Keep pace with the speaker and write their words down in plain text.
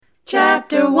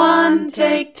Chapter 1,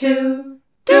 take 2,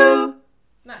 do.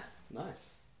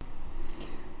 Nice.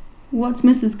 "What's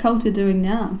Mrs. Coulter doing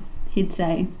now?" he'd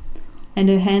say, and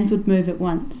her hands would move at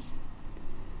once.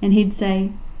 And he'd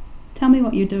say, "Tell me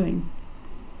what you're doing."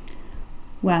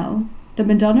 "Well, the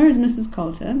Madonna is Mrs.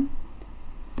 Coulter,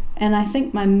 and I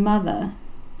think my mother,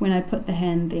 when I put the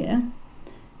hand there,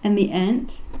 and the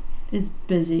ant is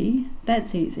busy,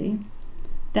 that's easy.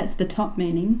 That's the top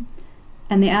meaning.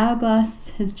 And the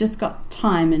hourglass has just got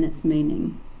time in its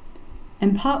meaning.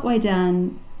 And part way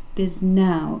down, there's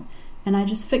now, and I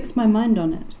just fix my mind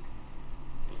on it.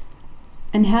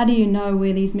 And how do you know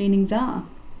where these meanings are?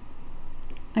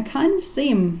 I kind of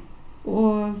see 'em,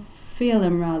 or feel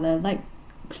 'em rather, like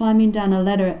climbing down a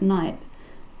ladder at night.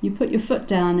 You put your foot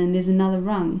down and there's another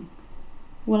rung.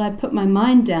 Well, I put my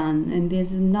mind down and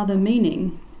there's another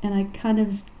meaning, and I kind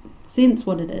of sense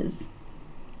what it is.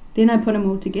 Then I put 'em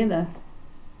all together.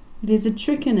 There's a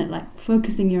trick in it, like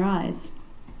focusing your eyes.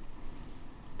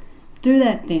 Do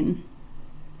that then,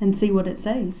 and see what it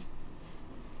says."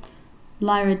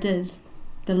 Lyra did.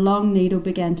 The long needle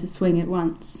began to swing at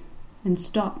once, and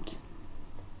stopped,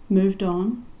 moved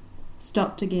on,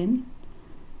 stopped again,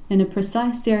 in a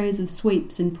precise series of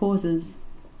sweeps and pauses.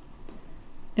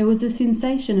 It was a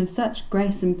sensation of such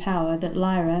grace and power that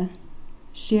Lyra,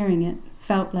 sharing it,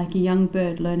 felt like a young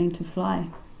bird learning to fly.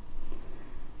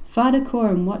 Father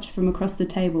Coram watched from across the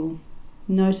table,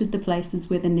 noted the places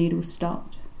where the needle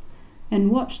stopped,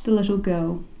 and watched the little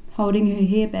girl, holding her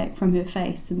hair back from her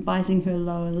face and biting her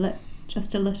lower lip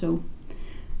just a little,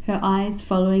 her eyes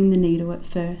following the needle at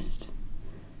first,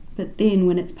 but then,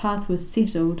 when its path was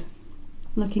settled,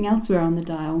 looking elsewhere on the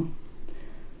dial.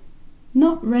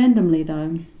 Not randomly,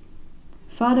 though.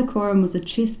 Father Coram was a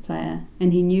chess player,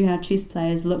 and he knew how chess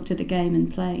players looked at a game and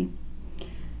play.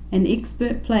 And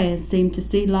expert players seemed to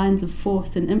see lines of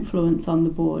force and influence on the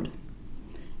board,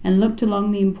 and looked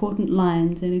along the important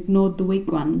lines and ignored the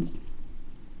weak ones.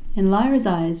 And Lyra's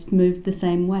eyes moved the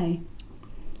same way,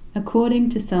 according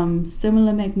to some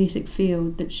similar magnetic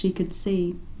field that she could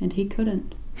see and he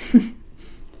couldn't.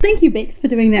 Thank you, Bex, for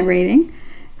doing that reading.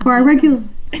 For our regular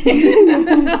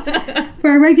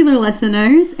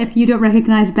listeners, if you don't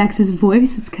recognise Bex's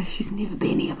voice, it's because she's never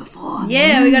been here before.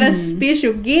 Yeah, we got a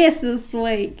special guest this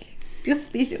week. You're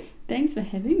special. Thanks for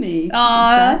having me. It's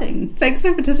exciting. Thanks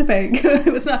for participating.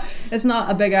 It's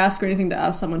not a big ask or anything to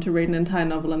ask someone to read an entire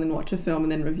novel and then watch a film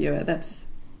and then review it.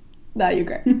 You're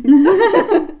great.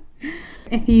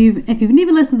 If you've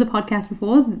never listened to the podcast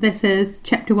before, this is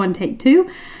Chapter 1, Take 2.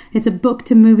 It's a book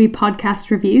to movie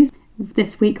podcast review.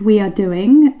 This week we are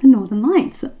doing The Northern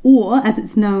Lights, or as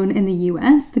it's known in the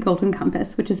US, The Golden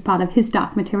Compass, which is part of His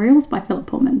Dark Materials by Philip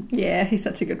Pullman. Yeah, he's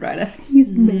such a good writer. He's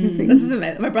amazing. This is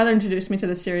amazing. My brother introduced me to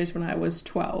the series when I was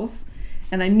 12,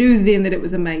 and I knew then that it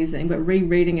was amazing, but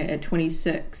rereading it at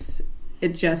 26,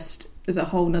 it just is a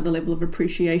whole nother level of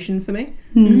appreciation for me,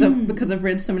 because I've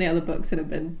read so many other books that have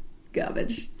been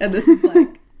garbage, and this is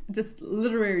like just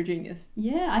literary genius.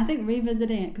 Yeah, I think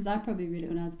revisiting it, because I probably read it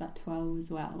when I was about 12 as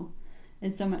well,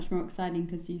 is so much more exciting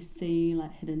because you see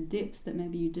like hidden depths that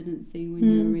maybe you didn't see when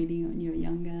you were reading it when you were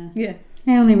younger. Yeah,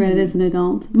 I only read it as an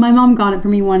adult. My mom got it for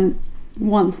me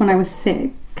once when I was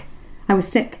sick. I was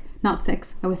sick, not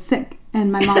six. I was sick,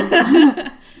 and my mom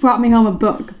brought me home a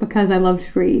book because I loved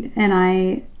to read, and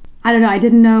I don't know, I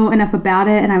didn't know enough about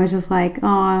it, and I was just like,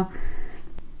 oh,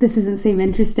 this doesn't seem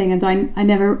interesting, and so I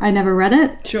never read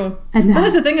it. Sure. And well,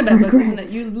 that's the thing about regrets. books, isn't it?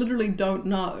 You literally don't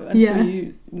know until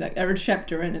you like are a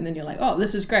chapter in, and then you're like, oh,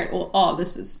 this is great, or oh,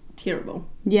 this is terrible.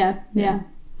 Yeah.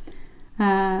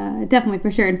 Definitely, for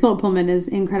sure. And Philip Pullman is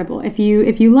incredible. If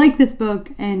you like this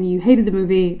book and you hated the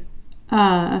movie,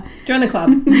 join the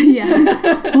club. Yeah.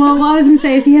 Well, what I was going to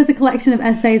say is he has a collection of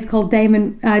essays called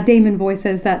Damon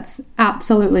Voices that's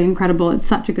absolutely incredible. It's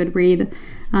such a good read.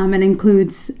 And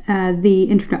includes the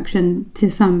introduction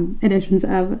to some editions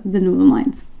of The Northern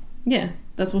Lights. Yeah,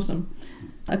 that's awesome.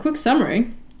 A quick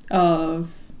summary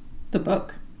of the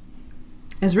book,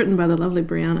 as written by the lovely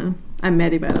Brianna. I'm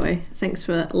Maddie, by the way. Thanks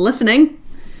for listening.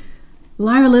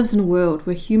 Lyra lives in a world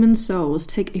where human souls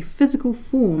take a physical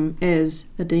form as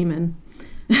a demon.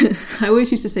 I always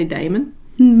used to say daemon.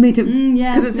 Me too.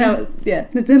 Yeah. Because it's how,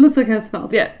 It looks like how it's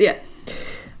spelled. Yeah.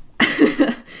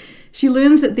 She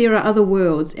learns that there are other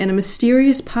worlds and a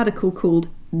mysterious particle called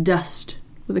dust,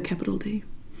 with a capital D,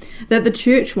 that the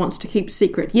church wants to keep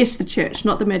secret. Yes, the church,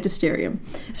 not the magisterium.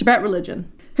 It's about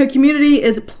religion. Her community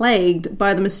is plagued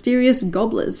by the mysterious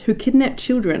gobblers who kidnap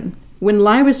children. When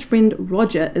Lyra's friend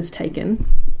Roger is taken,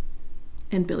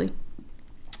 and Billy,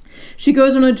 she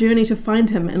goes on a journey to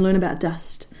find him and learn about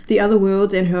dust, the other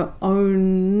worlds, and her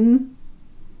own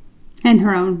And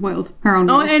her own world.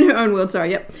 Oh, and her own world,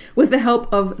 sorry, yep. With the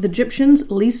help of the Egyptians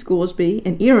Lee Scoresby,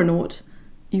 an aeronaut,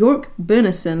 York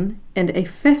Burnison, and a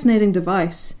fascinating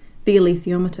device, the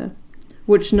alethiometer,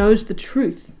 which knows the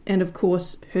truth, and of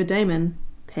course, her daemon,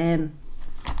 Pan.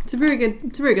 It's a very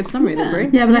good summary there, Brie.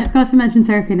 Yeah, but I forgot to mention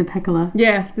Seraphina Piccola.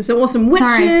 Yeah, there's some awesome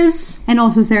witches. Sorry. And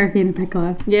also Seraphina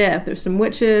Piccola. Yeah, there's some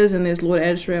witches, and there's Lord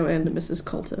Asriel and Mrs.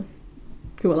 Coulter,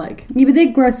 who are like... Yeah, but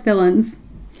they're gross villains.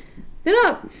 They're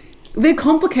not... They're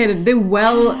complicated. They're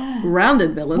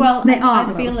well-rounded villains. Well, They are,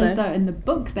 I feel I'll as say. though in the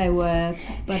book they were,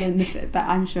 but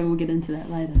I'm sure we'll get into that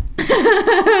later.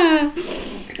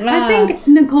 I think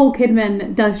Nicole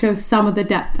Kidman does show some of the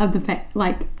depth of the fact.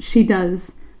 Like, she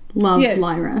does love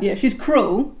Lyra. Yeah, she's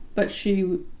cruel, but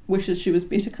she wishes she was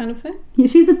better kind of thing. Yeah,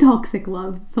 she's a toxic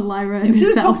love for Lyra and She's a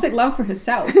herself. toxic love for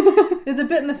herself. There's a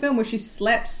bit in the film where she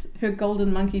slaps her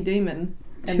golden monkey demon,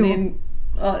 and Sure. then...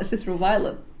 Oh, it's just real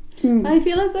violent. I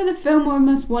feel as though the film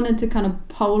almost wanted to kind of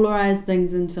polarize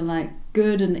things into like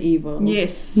good and evil.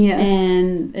 Yes. Yeah.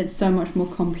 And it's so much more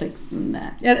complex than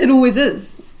that. It always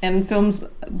is. And films,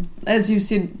 as you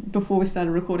said before we started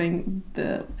recording,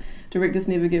 the directors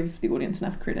never give the audience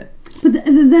enough credit. But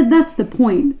that's the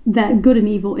point, that good and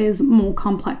evil is more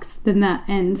complex than that,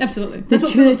 and Absolutely. The That's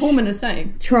what Philip church Pullman is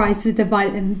saying. tries to divide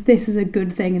it, and this is a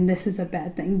good thing and this is a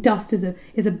bad thing. Dust is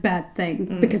a bad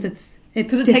thing because it's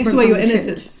Because it takes different away your from the church.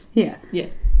 innocence. Yeah. Yeah.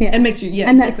 Yeah. And makes you,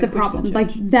 and that's exactly, the question problem.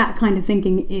 Like, that kind of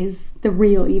thinking is the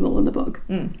real evil in the book.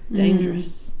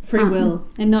 Dangerous. Free will.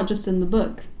 And not just in the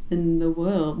book, in the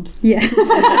world. Yeah.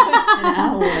 In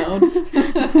our world.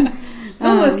 It's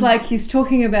almost like he's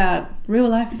talking about real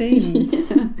life themes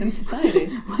in society.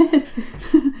 What?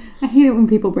 I hate it when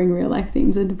people bring real life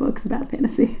themes into books about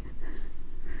fantasy.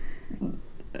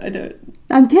 I don't.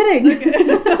 I'm kidding.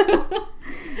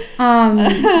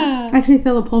 Actually,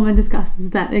 Philip Pullman discusses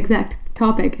that exact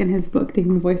topic in his book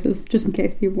Demon Voices, just in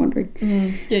case you're wondering.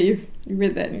 Yeah, you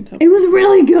read that in your topic. It was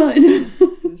really good. It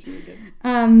was really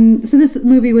good. So this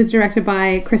movie was directed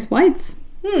by Chris Weitz.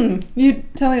 You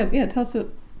tell us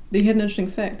that you had an interesting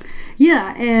fact.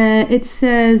 Yeah, it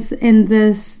says in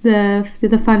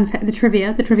the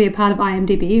trivia part of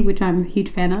IMDb, which I'm a huge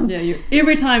fan of. Yeah,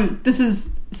 every time, this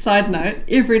is side note,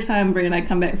 every time Brie and I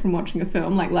come back from watching a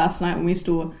film, like last night when we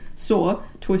saw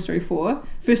Toy Story 4,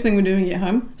 first thing we're doing at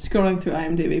home, scrolling through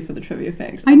IMDb for the trivia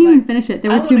facts. I didn't even finish it.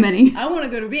 There were too many. I want to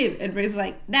go to bed. And Brie's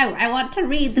like, no, I want to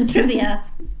read the trivia.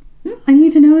 I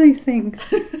need to know these things.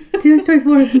 Toy Story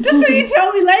 4 is important. Just so you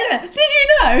tell me later. Did you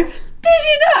know?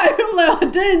 Although I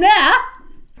do now.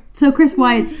 So Chris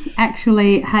Weitz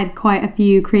actually had quite a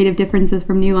few creative differences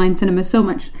from New Line Cinema, so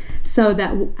much so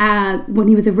that when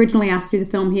he was originally asked to do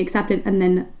the film, he accepted and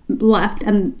then left,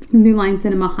 and New Line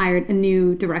Cinema hired a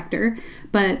new director,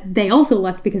 but they also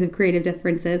left because of creative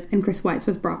differences, and Chris Weitz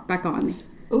was brought back on.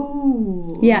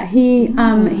 Ooh. Yeah, he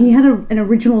had an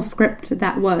original script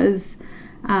that was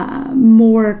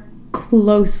more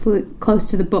close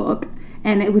to the book,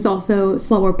 and it was also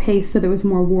slower paced, so there was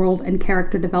more world and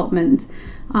character development.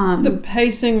 The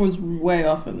pacing was way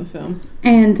off in the film.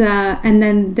 And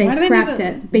then they Why do they scrapped never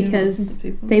it listen because to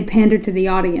people? they pandered to the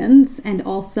audience, and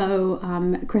also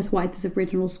Chris Weitz's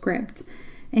original script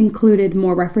included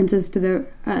more references to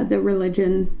the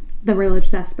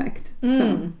religious aspect.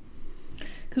 So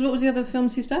Because what was the other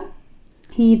films he's done?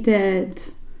 he did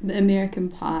The American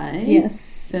Pie.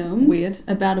 yes, Films. Weird.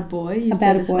 About a boy. You About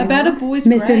said a as Boy. well. About a Boy's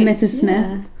Mr. Great. and Mrs.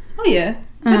 Smith. Oh yeah,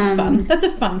 that's Um, fun. That's a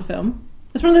fun film.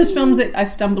 It's one of those films that I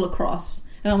stumble across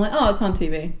and I'm like, oh, it's on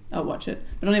TV. I'll watch it,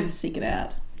 but I'll never seek it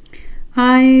out.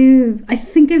 I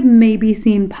think I've maybe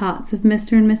seen parts of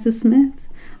Mr. and Mrs. Smith.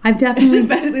 I've This definitely is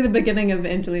basically the beginning of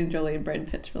Angelina Jolie and Brad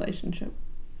Pitt's relationship.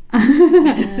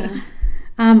 Yeah.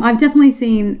 I've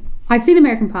seen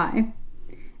American Pie.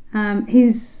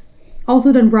 He's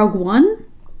also done Rogue One,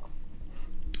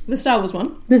 The Star Wars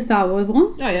one. the Star Wars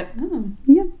one. Oh yeah, Oh.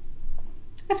 Yeah,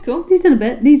 that's cool. he's done a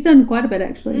bit. He's done quite a bit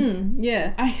actually.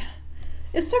 Yeah,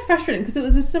 it's so frustrating because it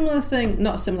was a similar thing.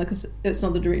 Not similar because it's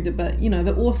not the director, but you know,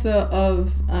 the author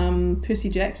of Percy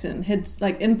Jackson had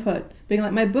like input, being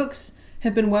like, my books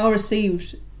have been well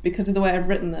received because of the way I've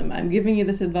written them. I'm giving you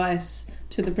this advice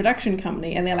to the production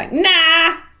company, and they're like,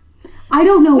 nah, I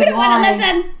don't know we don't want why to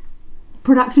listen.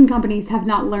 production companies have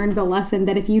not learned the lesson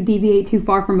that if you deviate too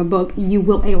far from a book, you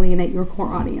will alienate your core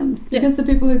audience. Because the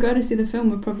people who go to see the film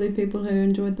were probably people who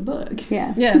enjoyed the book.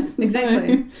 Yeah. Yeah,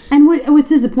 exactly. And what's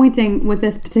disappointing with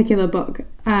this particular book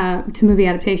to movie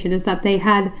adaptation is that they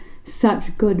had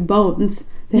such good bones.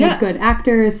 They had good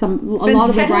actors. A lot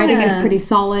of the writing is pretty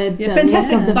solid. Yeah, the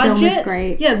fantastic look of the budget. film is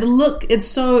great. Yeah, the look.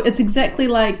 It's exactly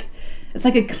like it's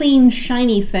like a clean,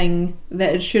 shiny thing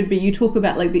that it should be. You talk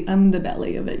about like the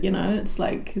underbelly of it, you know? It's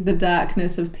like the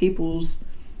darkness of people's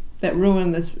that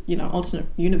ruin this, you know, alternate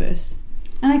universe.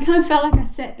 And I kind of felt like I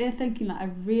sat there thinking, like, I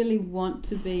really want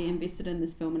to be invested in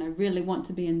this film and I really want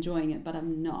to be enjoying it, but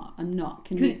I'm not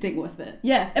connecting with it.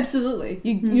 Yeah, absolutely.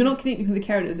 You're not connecting with the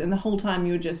characters, and the whole time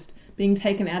you're just being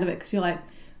taken out of it because you're like,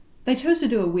 they chose to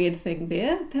do a weird thing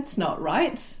there. That's not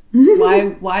right.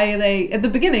 Why are they at the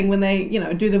beginning when they, you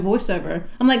know, do the voiceover?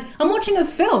 I'm like, I'm watching a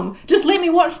film. Just let me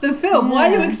watch the film. Yeah. Why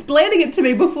are you explaining it to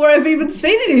me before I've even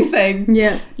seen anything?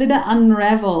 Yeah. Let it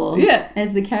unravel Yeah.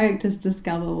 as the characters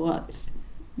discover what's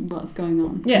going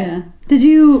on. Yeah. Did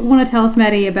you want to tell us,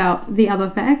 Maddie, about the other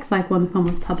facts, like when the film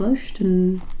was published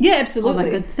and Yeah, all absolutely.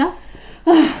 that good stuff?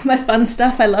 My fun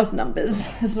stuff. I love numbers.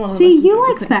 This is one of the See, most you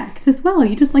enjoyable like things. facts as well.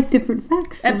 You just like different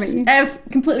facts from me. I have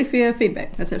completely fair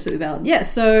feedback. That's absolutely valid. Yeah,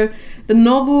 so the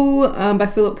novel by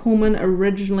Philip Pullman,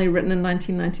 originally written in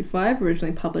 1995,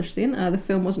 originally published then. The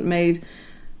film wasn't made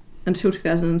until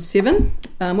 2007,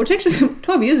 which actually is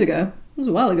 12 years ago. It was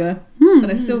a while ago. But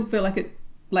I still feel like it,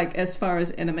 like as far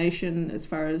as animation, as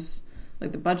far as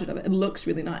like the budget of it, it looks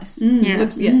really nice. Yeah. It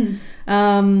looks,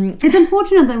 It's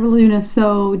unfortunate that religion is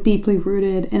so deeply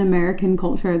rooted in American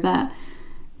culture that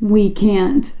we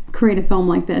can't create a film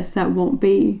like this that won't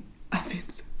be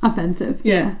offensive.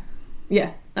 Yeah,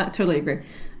 I totally agree.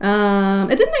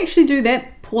 It didn't actually do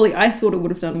that poorly. I thought it would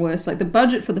have done worse. Like the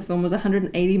budget for the film was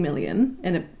 180 million,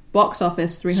 and at box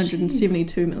office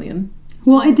 372 million.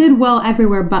 Well, it did well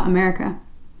everywhere but America.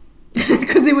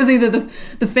 Because there was either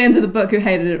the fans of the book who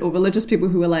hated it, or religious people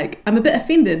who were like, I'm a bit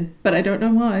offended, but I don't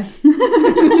know why.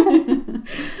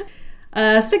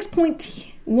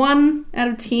 6.1 out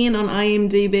of 10 on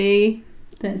IMDb.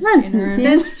 That's That's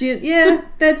generous.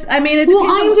 That's I mean, it Well,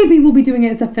 depends IMDb will be doing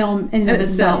it as a film in and on of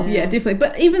itself. itself. Yeah, definitely.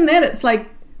 But even that, it's like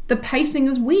the pacing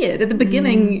is weird. At the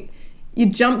beginning, it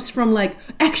jumps from like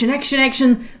action.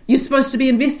 You're supposed to be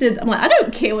invested. I'm like, I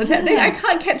don't care what's happening. I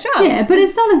can't catch up. Yeah, but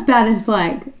it's not as bad as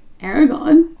like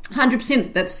Aragon.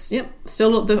 100%. That's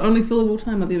still the only film of all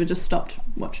time I've ever just stopped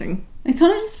watching. It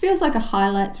kind of just feels like a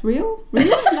highlights reel, really.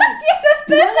 Like, Yes, that's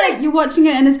you know, like you're watching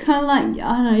it and it's kind of like,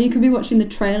 I don't know, you could be watching the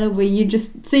trailer where you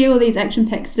just see all these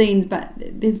action-packed scenes, but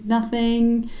there's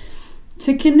nothing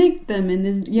to connect them,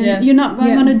 and you're not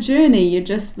going on a journey. You're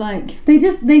just like They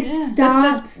start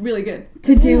That's really good.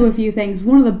 to do a few things.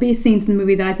 One of the best scenes in the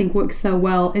movie that I think works so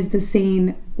well is the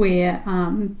scene where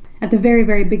at the very,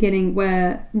 very beginning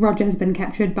where Roger has been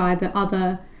captured by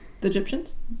the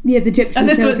Egyptians? the Egyptian And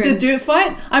the children. dirt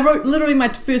fight, I wrote literally my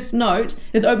first note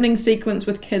is opening sequence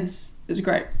with kids is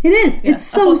great. It is. Yeah. It's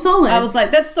so solid. I was like,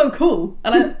 that's so cool.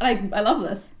 And I love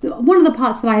this. One of the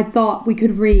parts that I had thought we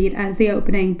could read as the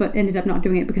opening, but ended up not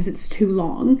doing it because it's too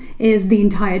long, is the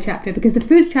entire chapter. Because the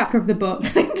first chapter of the book...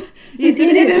 Yes,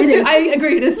 it is. I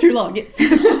agree, it is too long, yes.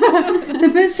 The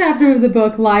first chapter of the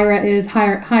book, Lyra is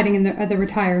hiding in the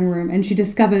retiring room, and she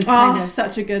discovers kind of...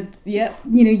 such a good, yep.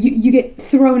 You know, you get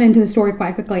thrown into the story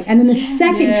quite quickly. And in the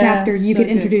second chapter, you so get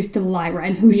good. introduced to Lyra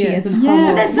and who she is and her Yeah. world.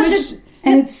 But there's such a...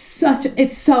 And it's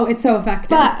so effective.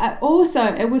 But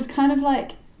also, it was kind of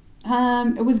like,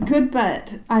 it was good,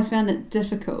 but I found it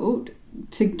difficult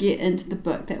to get into the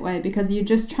book that way because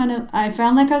I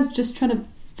found like I was just trying to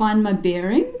find my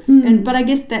bearings, but I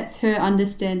guess that's her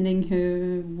understanding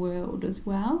her world as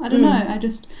well. I don't know.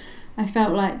 I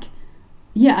felt like,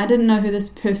 I didn't know who this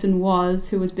person was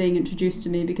who was being introduced to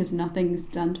me because nothing's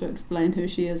done to explain who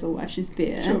she is or why she's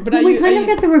there. Sure, but we kind of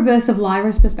get the reverse of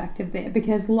Lyra's perspective there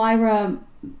because Lyra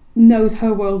knows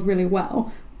her world really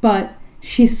well, but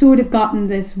she's sort of gotten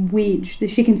this wedge that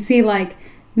she can see like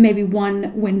maybe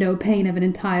one window pane of an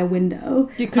entire window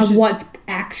of what's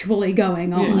actually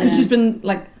going on. Because she's been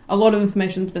like a lot of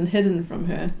information's been hidden from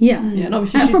her. Yeah, and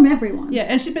obviously and she's, from everyone.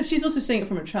 Yeah, but she's also seeing it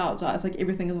from a child's eyes. Like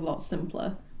everything is a lot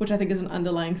simpler, which I think is an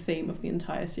underlying theme of the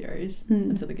entire series.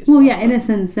 Until it gets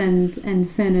innocence and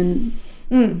sin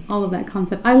and all of that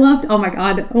concept. I loved. Oh my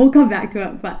god, we'll come back to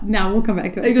it. But no, we'll come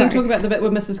back to it. Are you going to talk about the bit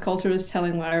where Mrs. Coulter is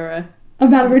telling Lyra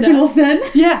about original sin?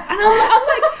 Yeah, and I'm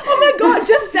like, oh my god,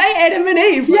 just say Adam and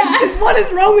Eve. Like, just, what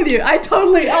is wrong with you? I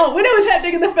totally. Oh, when it was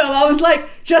happening in the film, I was like,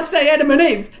 just say Adam and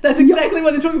Eve. That's exactly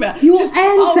what they're talking about. Your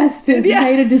ancestors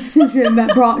made a decision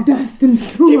that brought dust into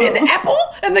the Do you mean the apple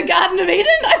in the Garden of Eden?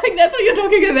 I think that's what you're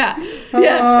talking about.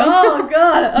 Yeah. Oh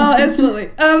god. Oh, absolutely.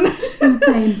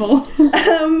 Painful.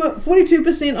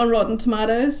 42% on Rotten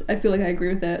Tomatoes. I feel like I agree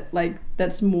with that. Like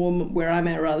that's more where I'm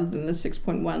at rather than the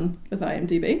 6.1 with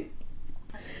IMDb.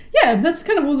 Yeah, that's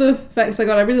kind of all the facts I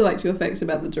got. I really liked your facts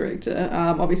about the director.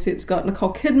 Obviously, it's got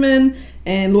Nicole Kidman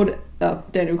and Lord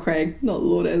Daniel Craig, not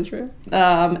Lord Ezra,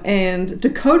 and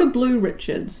Dakota Blue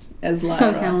Richards as Lyra.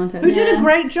 So talented. Who did a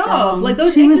great job. Strong. Like,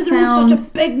 those She was actors are all such a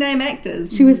found- big name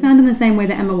actors. She was found in the same way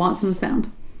that Emma Watson was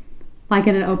found. Like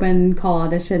in an open call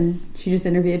audition. She just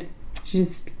interviewed. She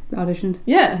just auditioned.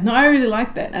 Yeah, no, I really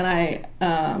like that, and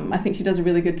I think she does a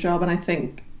really good job, and I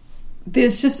think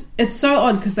there's just, it's so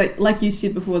odd because they, like you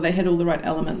said before, they had all the right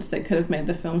elements that could have made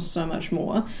the film so much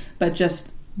more, but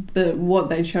just what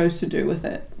they chose to do with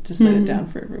it just let it down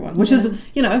for everyone, which is,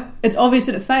 you know, it's obvious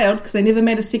that it failed because they never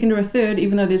made a second or a third,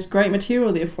 even though there's great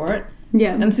material there for it.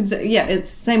 Yeah. And it's it's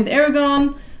same with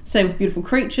Aragon, same with Beautiful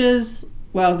Creatures.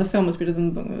 Well, the film was better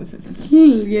than the book.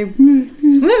 Yeah.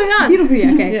 Moving on. Beautiful,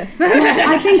 yeah, okay.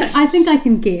 Yeah. I think I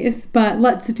can guess, but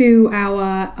let's do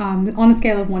our on a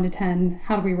scale of 1 to 10.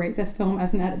 How do we rate this film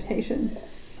as an adaptation?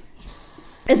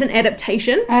 As an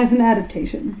adaptation, As an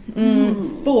adaptation,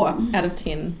 4 out of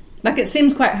 10. Like, it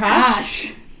seems quite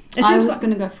harsh. It I seems was quite-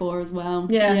 going to go 4 as well.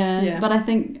 Yeah. But I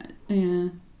think,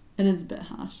 it is a bit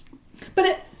harsh.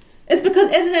 But it's because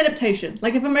as an adaptation,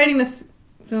 like if I'm rating the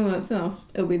film itself,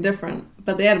 it'll be different.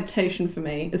 But the adaptation for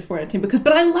me is 4 out of 10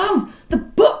 but I love the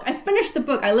book. I finished the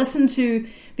book. I listened to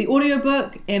the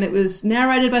audiobook and it was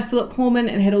narrated by Philip Pullman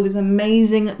and had all these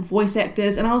amazing voice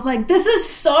actors. And I was like, this is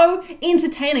so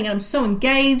entertaining and I'm so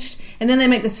engaged. And then they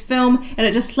make this film and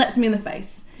it just slaps me in the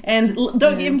face. And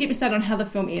don't even get me started on how the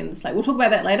film ends. Like, we'll talk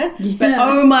about that later. Yeah. But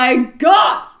oh my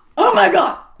god!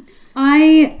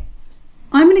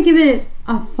 I'm going to give it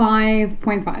a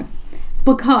 5.5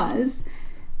 because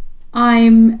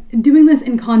I'm doing this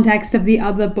in context of the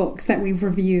other books that we've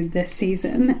reviewed this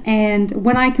season, and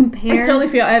when I compare, I totally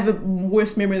feel I have a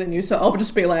worse memory than you, so I'll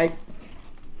just be like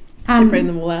separating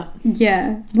them all out.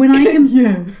 yeah, when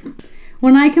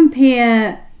I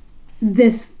compare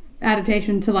this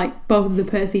adaptation to like both of the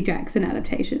Percy Jackson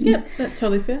adaptations, Yeah, that's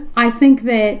totally fair. I think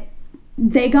that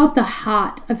they got the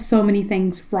heart of so many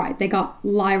things right. They got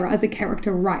Lyra as a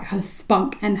character right, her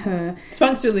spunk and her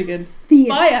Spunk's really good. fierce.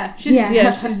 Fire.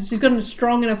 She's got a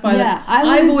strong inner fire. Yeah,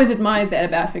 I've always admired that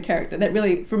about her character. That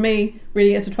really, for me,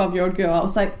 really as a 12-year-old girl, I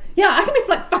was like, yeah, I can be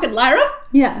like fucking Lyra.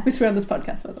 Yeah. We swear on this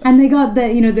podcast, by the way. And they got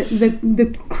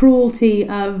the cruelty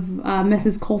of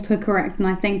Mrs. Coulter correct, and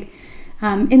I think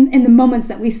in the moments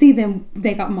that we see them,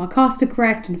 they got Mark Costa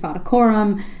correct and Fata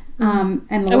Coram, and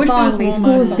I wish there was Lee more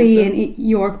Mark Scoresby Costa. and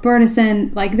York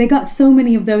Burnison. Like, they got so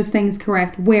many of those things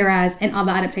correct, whereas in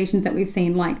other adaptations that we've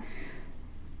seen, like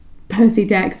Percy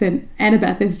Jackson,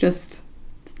 Annabeth is just,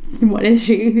 what is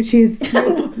she? She's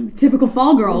typical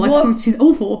fall girl. Like, What? she's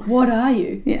awful. What are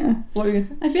you? Yeah. What were you going to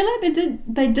say? I feel like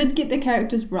they did get the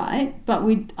characters right, but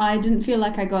I didn't feel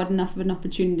like I got enough of an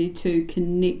opportunity to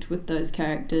connect with those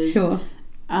characters. Sure.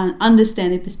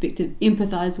 Understand their perspective,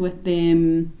 empathize with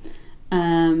them,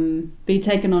 be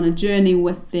taken on a journey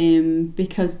with them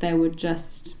because they were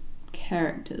just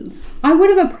characters. I would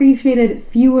have appreciated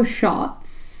fewer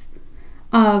shots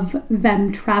of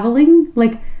them traveling.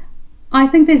 Like, I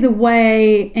think there's a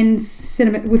way in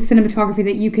with cinematography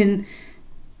that you can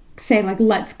say, like,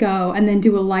 let's go, and then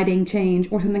do a lighting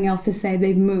change or something else to say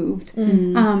they've moved.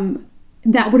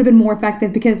 That would have been more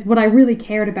effective, because what I really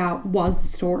cared about was the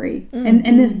story. And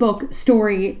in this book,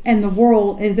 story and the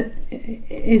world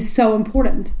is so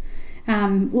important.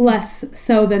 Less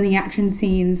so than the action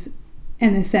scenes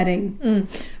and the setting.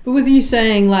 But with you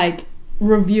saying, like,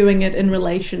 reviewing it in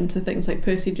relation to things like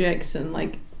Percy Jackson,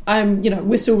 like,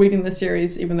 we're still reading the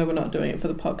series even though we're not doing it for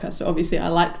the podcast, so obviously I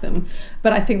like them,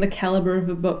 but I think the caliber of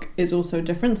a book is also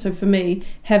different. So for me,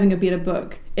 having a better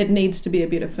book, it needs to be a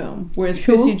better film, whereas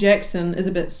Sure. Percy Jackson is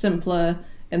a bit simpler.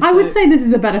 And I would say this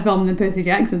is a better film than Percy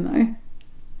Jackson, though.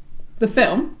 the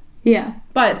film Yeah.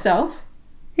 by itself,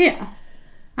 Yeah.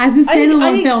 As a standalone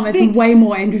I film, expect- it's way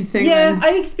more interesting yeah, than... I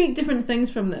expect different things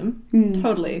from them,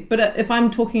 totally. But if I'm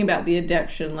talking about the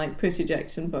adaptation, like Percy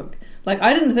Jackson book, like,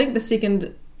 I didn't think the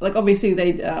second, like, obviously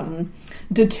they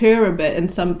deter a bit in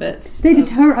some bits. They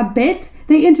deter a bit.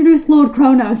 They introduced Lord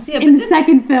Kronos Yeah, in but the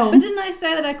second film. But didn't I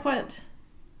say that I quite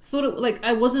thought it, like,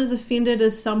 I wasn't as offended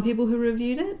as some people who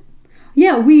reviewed it?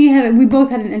 Yeah, we both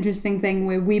had an interesting thing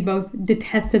where we both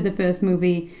detested the first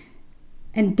movie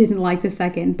and didn't like the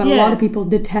second, but a Yeah. lot of people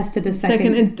detested the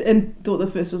second. and thought the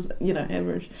first was,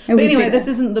 average. It But was anyway, better. this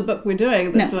isn't the book we're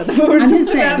doing. That's No. what we're I'm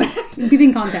just talking saying, about.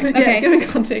 giving context. Yeah, Okay, give me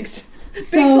context.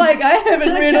 so Beck's like, I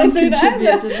haven't read or seen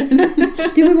contribute to either.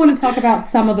 this. do we want to talk about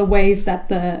some of the ways that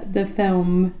the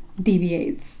film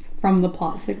deviates from the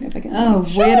plot significantly? Oh,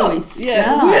 where do we start?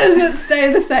 Yeah, where does it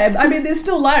stay the same? I mean, there's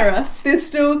still Lyra. There's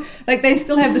still, like, they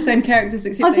still have the same characters,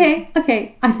 except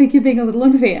Okay. I think you're being a little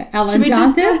unfair. Ella Should we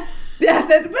just Enchanted? yeah,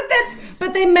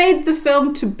 but they made the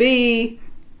film to be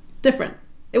different.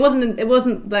 It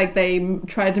wasn't like they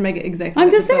tried to make it exactly. I'm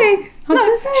like just the book. saying. I'm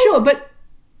just saying. Sure, but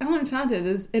Only Child it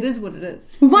is what it is.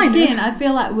 Fine. Again, I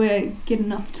feel like we're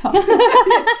getting off topic.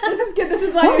 This is good. This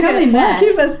is why We're coming back.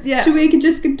 Keep us, yeah. Should we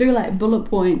just do like bullet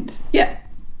point Yeah.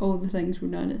 all the things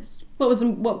we've noticed?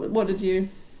 What did you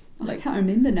I like? can't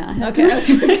remember now.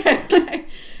 Okay.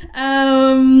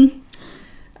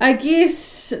 I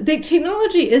guess the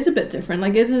technology is a bit different.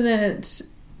 Like, isn't it?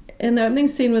 In the opening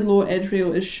scene with Lord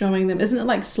Adriel is showing them, isn't it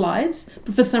like slides?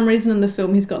 But for some reason in the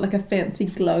film, he's got like a fancy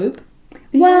globe.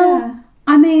 Well,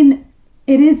 I mean,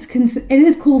 it is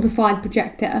called a slide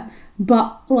projector,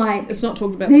 but like It's not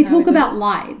talked about. they how talk it is. about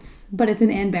lights, but it's an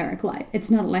Anbaric light.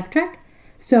 It's not electric,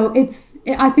 so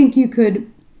I think you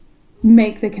could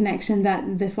make the connection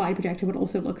that the slide projector would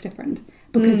also look different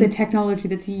because the technology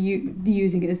that's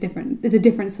using it is different. It's a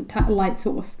different light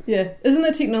source. Yeah, isn't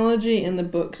the technology in the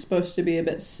book supposed to be a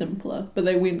bit simpler, but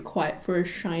they went quite for a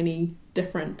shiny,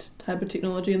 different type of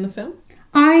technology in the film?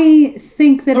 I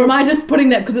think that Or am I just putting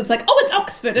that because it's like, oh, it's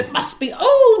Oxford, it must be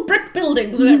old brick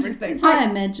buildings and everything. I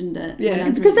imagined it. Yeah. when I it's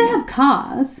was because they reading have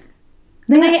cars.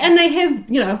 And they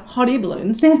have, hot air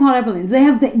balloons. They have hot air balloons.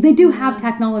 They do have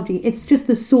technology. It's just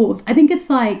the source. I think it's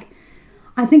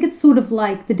sort of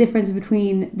like the difference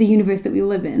between the universe that we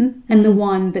live in and the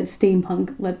one that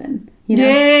steampunk live in. You know?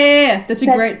 Yeah, that's a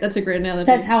great analogy.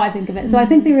 That's how I think of it. So I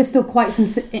think there is still quite some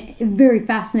very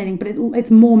fascinating, but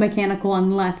it's more mechanical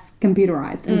and less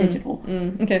computerized and digital.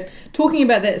 Okay, talking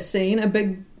about that scene,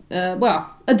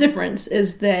 a difference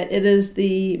is that it is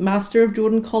the master of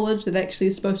Jordan College that actually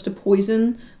is supposed to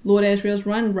poison Lord Asriel's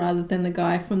run rather than the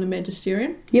guy from the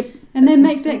Magisterium. Yep. And they That's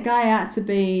make that guy out to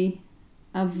be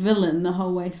a villain the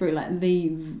whole way through, like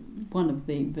one of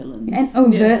the villains. And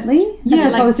overtly, yeah,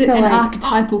 as like opposed to an like,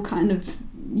 archetypal kind of,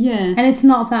 yeah. and it's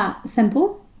not that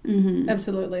simple. Mm-hmm.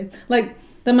 Absolutely. Like,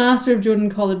 the master of Jordan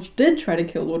College did try to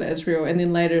kill Lord Asriel, and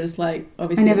then later is like,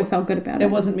 obviously... I never felt good about it.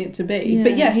 It wasn't meant to be. Yeah.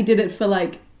 But yeah, he did it for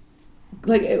like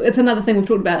it's another thing we've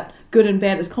talked about. Good and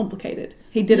bad is complicated.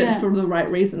 He did it for the right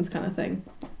reasons, kind of thing.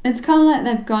 It's kind of like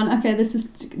they've gone, okay, this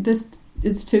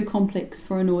is too complex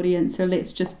for an audience, so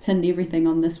let's just pin everything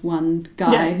on this one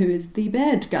guy who is the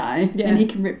bad guy, and he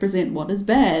can represent what is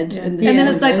bad. Yeah. In And this then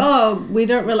it's like, universe. oh, we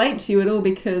don't relate to you at all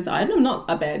because I'm not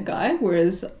a bad guy.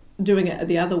 Whereas doing it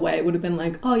the other way would have been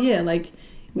like, oh yeah, like,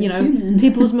 We're human.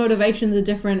 people's motivations are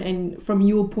different, and from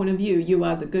your point of view, you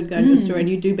are the good guy in the story, and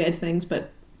you do bad things,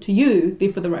 but to you,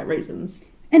 they're for the right reasons.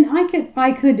 And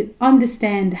I could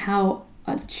understand how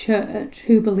a church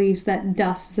who believes that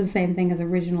dust is the same thing as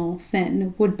original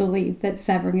sin would believe that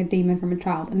severing a demon from a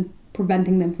child and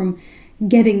preventing them from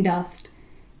getting dust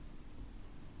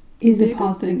is a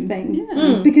positive thing.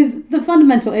 Yeah. Because the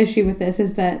fundamental issue with this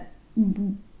is that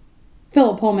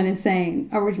Philip Pullman is saying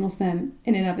original sin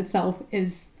in and of itself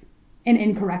is an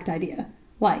incorrect idea.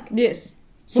 Like, Yes.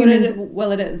 Humans-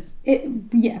 It is.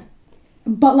 yeah.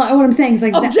 But like what I'm saying is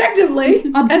like that, Objectively,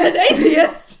 as an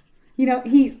atheist.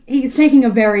 he's taking a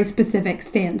very specific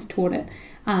stance toward it.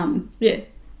 Yeah.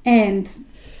 And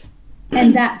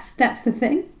that's the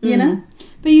thing, you know?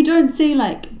 But you don't see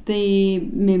like the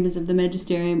members of the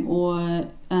Magisterium or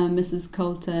Mrs.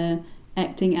 Coulter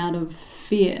acting out of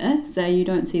fear. So you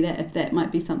don't see that if that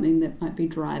might be something that might be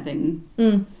driving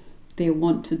their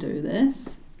want to do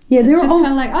this. Yeah, It's they're just all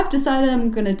kind of like, I've decided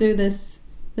I'm going to do this.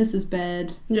 This is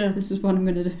bad. Yeah. This is what I'm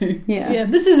going to do. Yeah.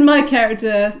 This is my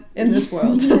character in this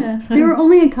world. Yeah. There are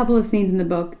only a couple of scenes in the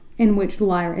book in which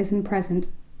Lyra isn't present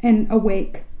and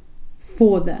awake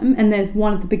for them, and there's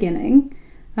one at the beginning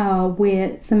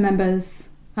where some members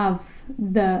of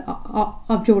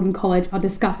Jordan College are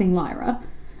discussing Lyra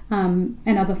and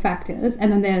other factors,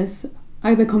 and then there's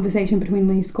the conversation between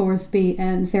Lee Scoresby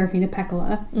and Serafina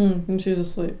Pekkala, And she's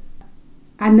asleep.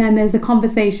 and then there's the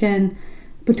conversation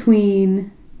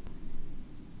between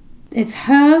it's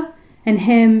her and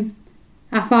him,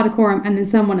 Father Coram, and then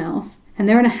someone else. And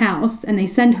they're in a house, and they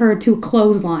send her to a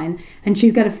clothesline, and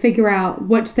she's got to figure out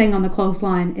which thing on the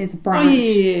clothesline is a branch. Oh,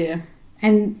 yeah.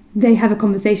 And they have a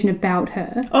conversation about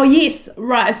her, Oh, yes.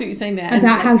 Right, I see what you're saying there.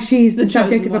 about how she's the the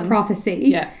subject of chosen a one. prophecy,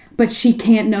 Yeah. but she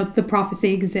can't know that the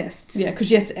prophecy exists. Yeah, because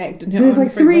she has to act in her So there's own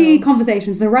like free 3 will.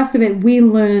 conversations. The rest of it, we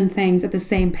learn things at the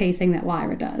same pacing that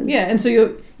Lyra does. Yeah, and so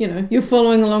you're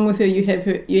following along with her. You have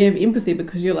empathy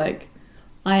because you're like,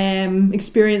 I am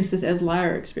experience this as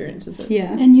Lyra experiences it.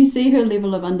 Yeah. And you see her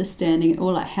level of understanding,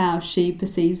 or like how she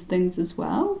perceives things as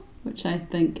well, which I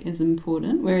think is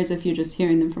important. Whereas if you're just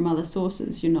hearing them from other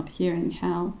sources, you're not hearing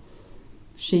how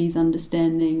she's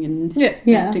understanding and Yeah.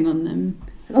 acting on them.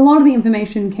 A lot of the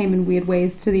information came in weird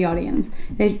ways to the audience.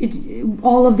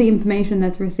 All of the information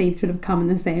that's received should have come in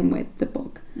the same way with the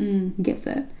book. gives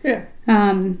it. Yeah.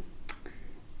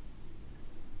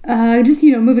 Just,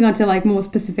 moving on to, like, more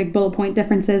specific bullet point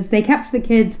differences. They capture the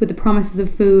kids with the promises of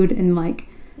food and, like...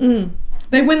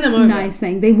 They win them over. Nice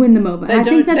thing. They win them over. I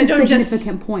think that's a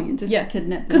significant point. Just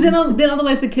kidnap them. Because then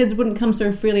otherwise the kids wouldn't come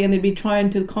so freely and they'd be trying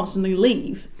to constantly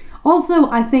leave. Also,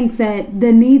 I think that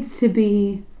there needs to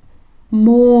be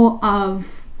more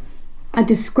of a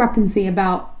discrepancy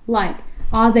about, like,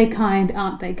 are they kind,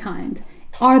 aren't they kind?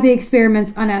 Are the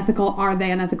experiments unethical, are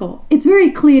they unethical? It's very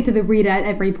clear to the reader at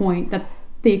every point that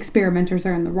the experimenters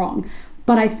are in the wrong.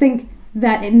 But I think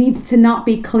that it needs to not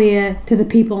be clear to the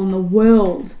people in the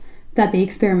world that the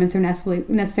experiments are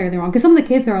necessarily wrong. Because some of the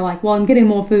kids are like, well, I'm getting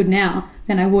more food now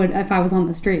than I would if I was on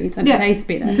the streets, and it tastes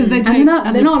better. Because they're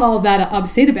not all that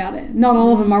upset about it. Not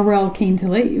all of them are real keen to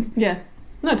leave. Yeah.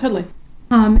 No, totally.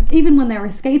 Even when they're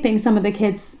escaping, some of the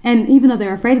kids, and even though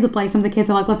they're afraid of the place, some of the kids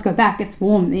are like, let's go back, it's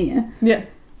warm there. Yeah.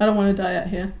 I don't want to die out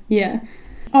here. Yeah.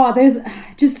 Oh, there's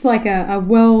just like a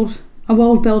world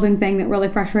building thing that really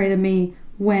frustrated me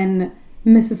when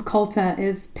Mrs. Coulter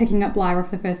is picking up Lyra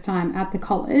for the first time at the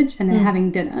college and they're having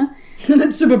dinner.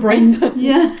 That's super brave.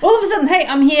 Yeah. All of a sudden, hey,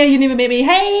 I'm here, you never met me.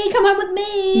 Hey, come home with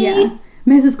me. Yeah.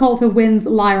 Mrs. Coulter wins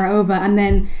Lyra over, and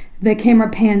then the camera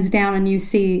pans down and you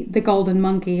see the golden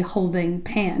monkey holding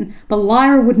Pan. But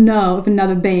Lyra would know if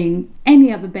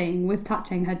any other being was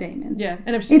touching her demon. Yeah.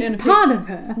 And if it's part of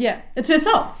her. Yeah. It's her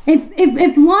soul.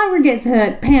 If Lyra gets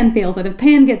hurt, Pan feels it. If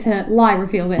Pan gets hurt, Lyra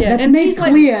feels it. Yeah. That's made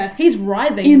clear. Like, he's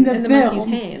writhing in the monkey's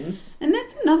hands. And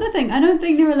that's another thing. I don't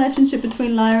think the relationship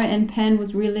between Lyra and Pan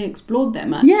was really explored that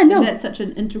much. Yeah, no. And that's such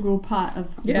an integral part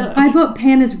of the book. I thought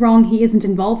Pan is wrong. He isn't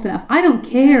involved enough. I don't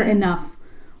care enough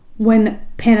when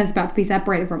Pan is about to be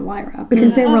separated from Lyra,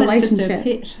 because their relationship. That's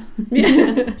just a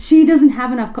pet. Yeah. She doesn't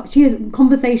have enough. She has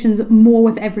conversations more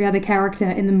with every other character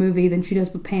in the movie than she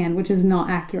does with Pan, which is not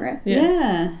accurate.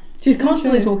 Yeah. She's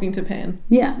constantly talking to Pan.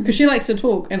 Yeah. Because she likes to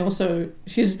talk, and also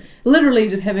she's literally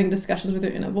just having discussions with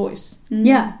her inner voice.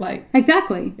 Yeah. Like.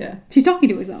 Exactly. Yeah. She's talking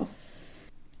to herself.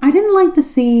 I didn't like the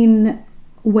scene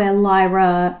where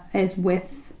Lyra is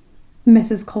with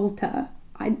Mrs. Coulter.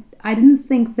 I didn't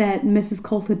think that Mrs.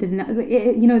 Coulter did enough. We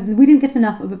didn't get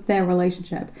enough of their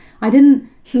relationship. I didn't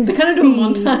They kind of do a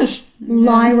montage.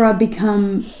 Lyra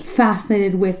become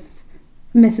fascinated with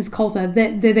Mrs. Coulter.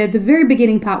 The very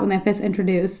beginning part when they're first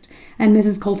introduced and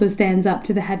Mrs. Coulter stands up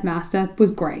to the headmaster was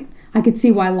great. I could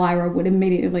see why Lyra would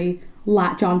immediately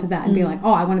latch onto that and be like,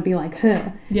 oh, I want to be like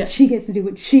her. Yeah. She gets to do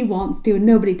what she wants to do and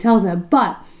nobody tells her.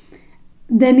 But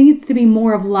there needs to be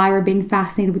more of Lyra being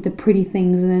fascinated with the pretty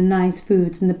things and the nice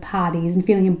foods and the parties and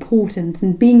feeling important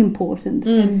and being important.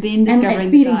 And then discovering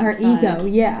and feeding the dark her side. ego,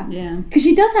 yeah. Yeah. Because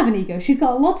she does have an ego. She's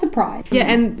got lots of pride.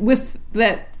 Yeah, and with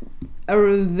that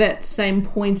same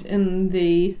point in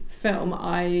the film,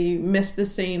 I missed the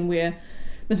scene where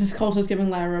Mrs. Coulter's giving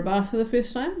Lyra a bath for the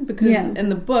first time, because in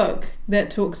the book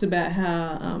that talks about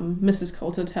how Mrs.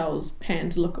 Coulter tells Pan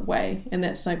to look away, and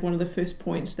that's like one of the first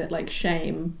points that like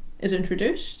shame is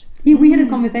introduced. Yeah, we had a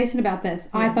conversation about this.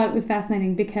 Yeah. I thought it was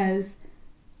fascinating because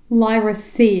Lyra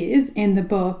says in the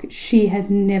book she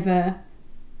has never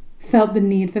felt the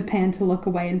need for Pan to look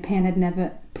away, and Pan had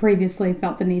never previously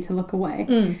felt the need to look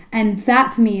away. And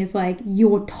that to me is like,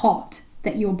 you're taught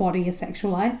that your body is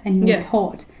sexualized, and you're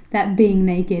taught that being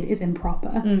naked is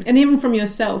improper. And even from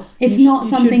yourself, it's not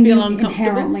something you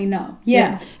inherently know.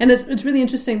 Yeah. And it's really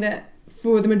interesting that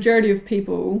for the majority of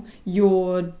people,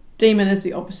 your demon is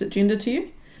the opposite gender to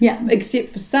you. Yeah. Except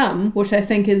for some, which I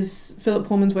think is Philip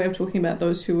Pullman's way of talking about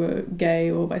those who are gay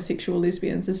or bisexual,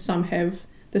 lesbians, is some have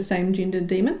the same gender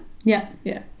demon. Yeah.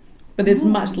 Yeah. But there's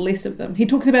much less of them. He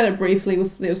talks about it briefly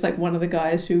there was like one of the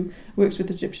guys who works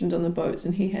with Egyptians on the boats,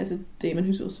 and he has a demon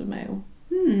who's also male.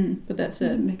 But that's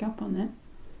it. Make up on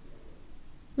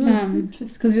that.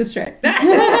 Just because you're straight.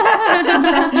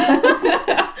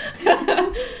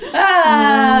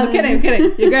 I'm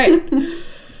kidding. You're great.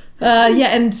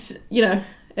 And,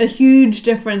 a huge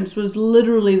difference was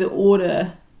literally the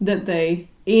order that they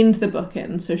end the book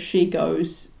in. So she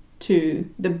goes to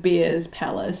the bear's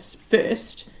palace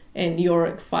first, and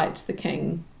Yorick fights the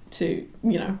king to,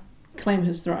 claim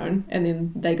his throne, and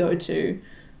then they go to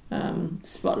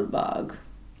Svalbard.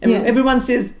 Everyone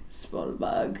says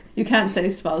Svalbard. You can't say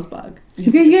Svalbard.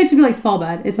 You have to be like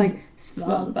Svalbard. It's like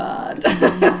Svalbard.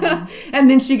 And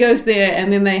then she goes there,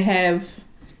 and then they have,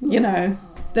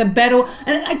 the battle.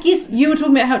 And I guess you were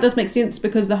talking about how it does make sense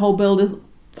because the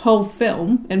whole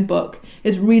film and book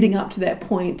is reading up to that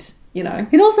point,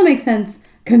 It also makes sense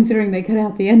considering they cut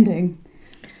out the ending.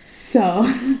 So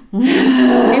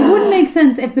it wouldn't make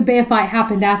sense if the bear fight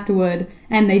happened afterward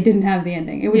and they didn't have the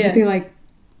ending. It would just be like,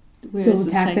 where To is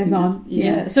this tack taking this on. us?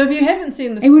 Yeah. So if you haven't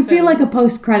seen this, It would feel film- like a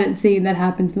post-credit scene that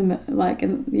happens in the, like,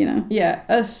 you know. Yeah,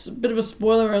 bit of a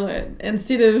spoiler alert.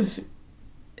 Instead of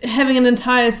having an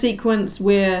entire sequence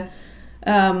where,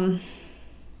 And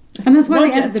that's why they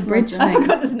Roger- added the bridge I thing.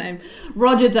 forgot his name.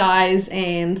 Roger dies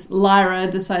and Lyra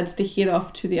decides to head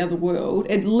off to the other world.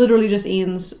 It literally just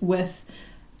ends with,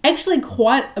 actually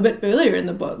quite a bit earlier in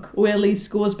the book, where Lee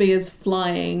Scoresby is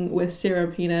flying with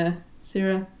Serafina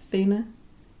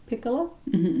Piccola?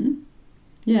 Mm-hmm.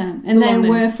 Yeah, a and they long name.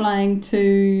 were flying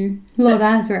to... Lord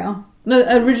Asriel. No,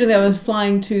 originally they were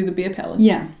flying to the Bear Palace.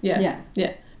 Yeah.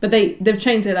 But they've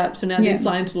changed it up, so now Yeah. they're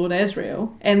flying to Lord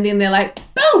Asriel, and then they're like,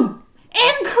 boom!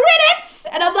 End credits!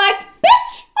 And I'm like,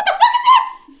 bitch! What the fuck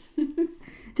is this?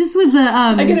 Just with the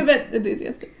I get a bit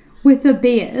enthusiastic. with the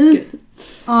bears,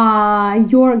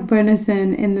 Yorick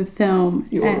Bernison in the film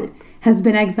Yorick. has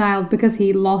been exiled because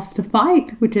he lost a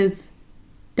fight, which is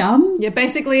dumb. Yeah,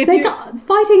 basically, if They you...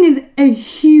 fighting is a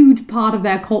huge part of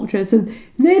their culture, so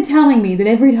they're telling me that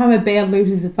every time a bear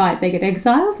loses a fight, they get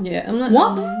exiled. Yeah, I'm not...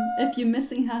 What? If you're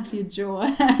missing half your jaw,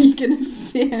 how are you going to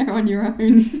fare on your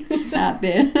own out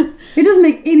there? It doesn't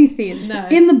make any sense. No.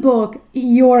 In the book,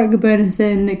 Yorick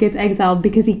Bernison gets exiled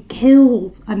because he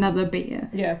kills another bear.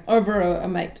 Yeah, over a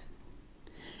mate.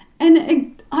 And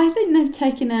I think they've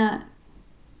taken out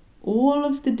all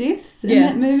of the deaths in Yeah.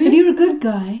 that movie. If you're a good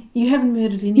guy, you haven't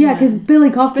murdered anyone. Yeah, because Billy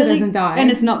Costa Billy- doesn't die.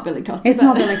 And it's not Billy Costa. It's but-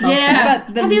 not Billy Costa. Yeah,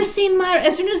 But the- have you seen Lyra?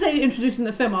 As soon as they introduced him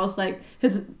in the film, I was like,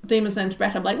 his demon's name's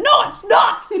Brat. I'm like, no, it's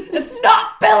not! It's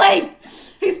not Billy!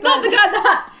 He's not the guy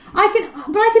that...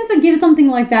 But I can forgive something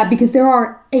like that because there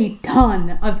are a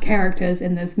ton of characters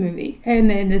in this movie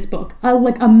and in this book,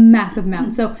 like a massive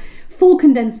amount. So, for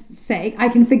condensed sake, I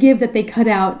can forgive that they cut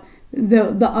out the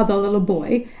other little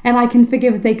boy, and I can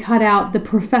forgive that they cut out the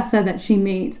professor that she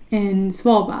meets in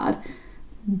Svalbard,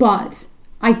 but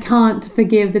I can't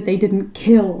forgive that they didn't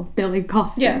kill Billy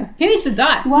Costa. Yeah, he needs to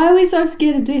die. Why are we so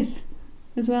scared of death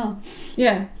as well?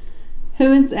 Yeah.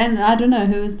 Who is, and I don't know,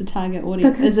 who is the target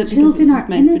audience? Because Is it because children this are is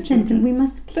made for innocent and children? we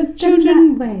must keep But them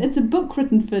children, that way. it's a book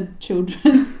written for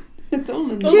children. It's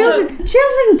all in Also- there.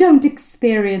 Children don't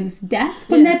experience death.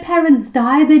 When Yeah. their parents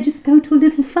die, they just go to a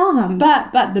little farm. But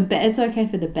it's okay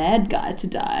for the bad guy to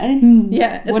die.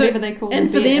 Yeah. so- Whatever they call And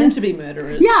the for bear. them to be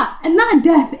murderers. Yeah, and that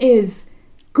death is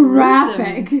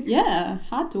graphic. Gruesome. Yeah,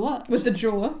 hard to watch. With the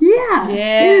jaw. Yeah,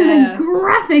 Yeah. it is a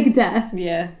graphic death.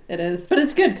 Yeah, it is. But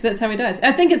it's good because that's how he dies.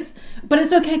 I think but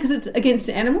it's okay because it's against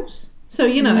animals. So,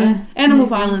 you know, Yeah, animal maybe.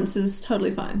 violence is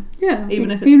totally fine. Yeah,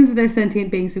 Even if even if they're sentient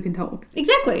beings who can talk.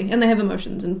 Exactly. And they have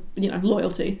emotions and, you know,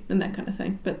 loyalty and that kind of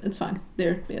thing. But it's fine.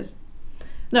 They're bears.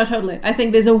 No, totally. I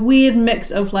think there's a weird mix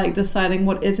of, like, deciding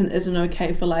what is and isn't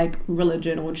okay for, like,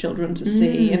 religion or children to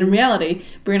see. And in reality,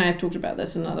 Brie and I have talked about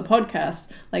this in another podcast,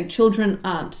 like, children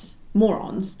aren't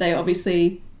morons. They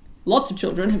obviously, lots of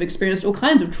children have experienced all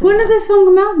kinds of trauma. When did this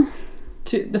film come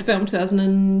out? The film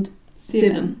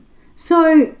 2007.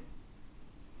 So,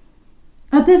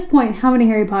 at this point, how many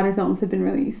Harry Potter films have been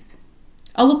released?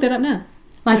 I'll look that up now.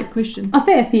 Like, Great question. a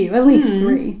fair few, at least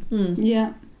 3.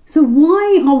 Yeah. So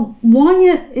why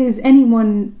is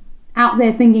anyone out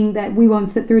there thinking that we won't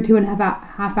sit through a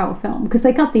 2.5 hour film? Because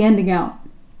they cut the ending out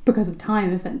because of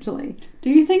time, essentially. Do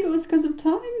you think it was because of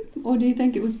time? Or do you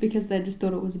think it was because they just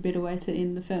thought it was a better way to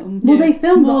end the film? Well, they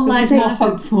filmed More light, they- more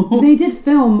hopeful. They did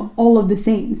film all of the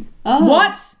scenes. Oh.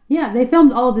 What? Yeah, they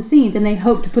filmed all of the scenes and they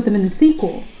hoped to put them in the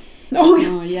sequel.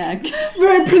 Oh, Oh, yeah.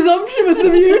 very presumptuous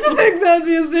of you to think that'd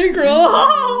be a sequel.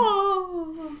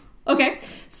 Okay,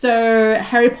 so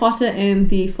Harry Potter and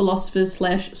the Philosopher's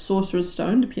 / Sorcerer's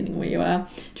Stone, depending where you are.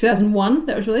 2001,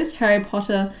 that was released. Harry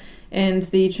Potter and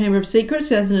the Chamber of Secrets,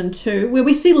 2002, where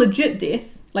we see legit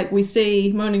death. Like, we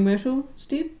see Moaning Myrtle's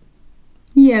dead.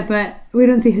 Yeah, but we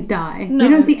don't see her die. No.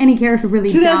 We don't see any character really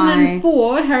die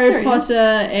 2004, Harry Serious? Potter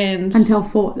and until the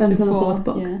fourth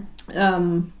book. Yeah.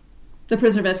 The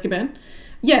Prisoner of Azkaban.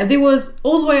 Yeah, there was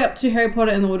all the way up to Harry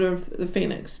Potter and the Order of the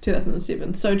Phoenix,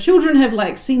 2007. So children have,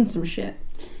 like, seen some shit.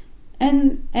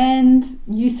 And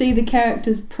you see the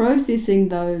characters processing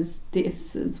those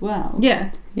deaths as well.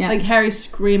 Yeah. Yeah. Like Harry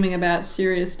screaming about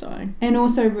Sirius dying. And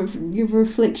also your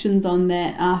reflections on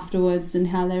that afterwards and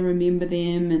how they remember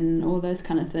them and all those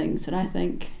kind of things. And I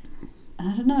think,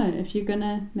 I don't know, if you're going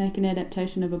to make an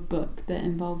adaptation of a book that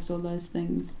involves all those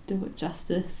things, do it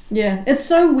justice. Yeah. It's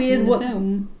so weird In the what...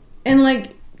 film. And,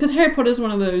 like, because Harry Potter is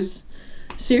one of those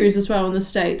series as well in the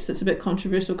States that's a bit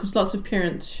controversial because lots of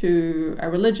parents who are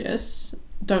religious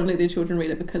don't let their children read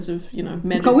it because of, you know,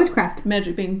 It's got witchcraft.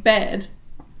 magic being bad.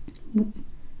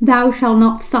 Thou shalt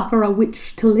not suffer a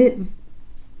witch to live.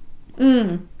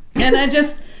 And I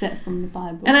just... Is that from the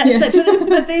Bible? And I, Yes.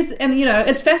 but there's, and you know,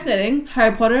 it's fascinating.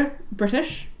 Harry Potter,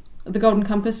 British, the Golden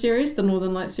Compass series, the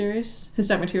Northern Light series, His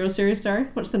Dark Materials series. Sorry,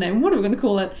 what's the name? What are we going to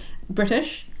call it?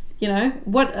 British. You know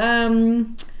what?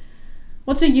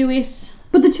 What's a US?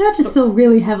 But the church is still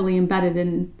really heavily embedded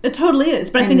in. It totally is.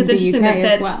 But I in think it's the interesting UK that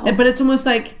as that's. well. But it's almost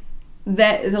like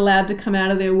that is allowed to come out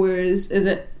of there. Whereas, is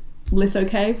it less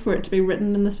okay for it to be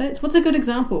written in the States? What's a good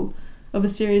example of a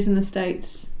series in the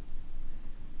States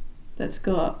that's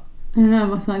got? I don't know,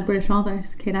 most like British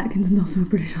authors. Kate Atkinson's also a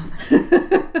British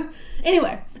author.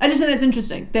 Anyway, I just think that's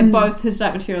interesting that both His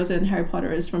Dark Materials and Harry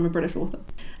Potter is from a British author.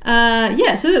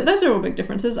 So those are all big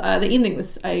differences. The ending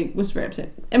I was very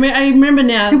upset. I mean, I remember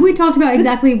now. Have we talked about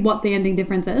exactly what the ending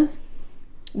difference is?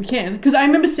 We can, because I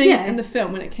remember seeing Yeah. it in the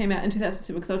film when it came out in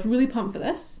 2007. Because I was really pumped for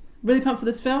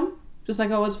this film, just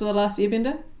like I was for The Last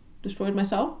Airbender, destroyed my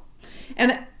soul.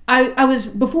 And I was,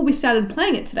 before we started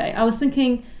playing it today, I was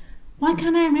thinking, why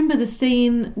can't I remember the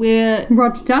scene where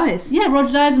Roger dies. Yeah,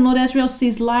 Roger dies and Lord Asriel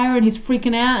sees Lyra and he's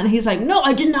freaking out and he's like, no,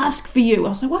 I didn't ask for you. I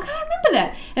was like, why can't I remember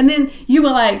that? And then you were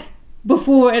like,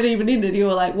 before it even ended, you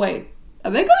were like, wait,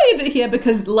 are they going to end it here?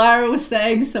 Because Lyra was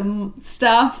saying some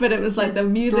stuff and it was like the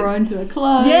music. Thrown to a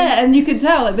close. Yeah, and you could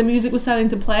tell like the music was starting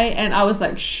to play and I was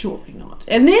like, surely not.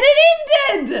 And then it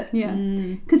ended! Yeah.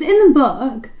 Because in the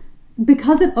book,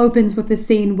 because it opens with the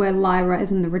scene where Lyra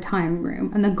is in the retiring room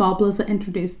and the gobblers are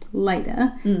introduced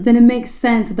later, then it makes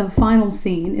sense that the final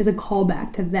scene is a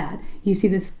callback to that. You see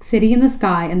the city in the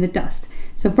sky and the dust.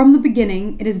 So from the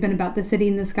beginning, it has been about the city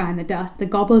in the sky and the dust. The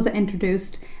gobblers are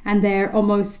introduced and they're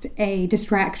almost a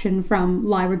distraction from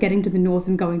Lyra getting to the north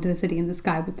and going to the city in the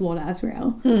sky with Lord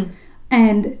Asriel.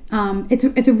 And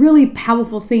it's a really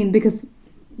powerful scene because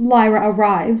Lyra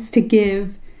arrives to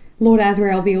give Lord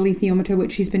Asriel the alethiometer,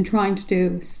 which she's been trying to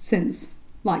do since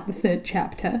like the 3rd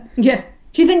chapter. Yeah.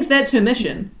 She thinks that's her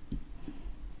mission.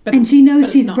 And she knows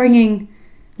it's she's not. bringing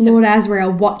Lord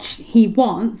Asriel what he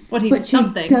wants, What he- but she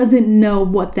something. doesn't know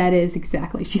what that is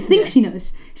exactly. She thinks she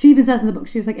knows. She even says in the book,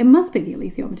 she's like, it must be the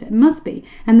alethiometer. It must be.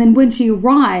 And then when she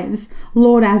arrives,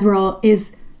 Lord Asriel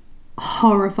is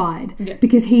horrified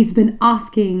because he's been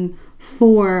asking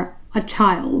for a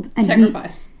child. And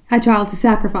Sacrifice. a child to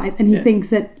sacrifice, and he thinks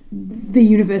that the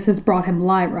universe has brought him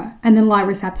Lyra, and then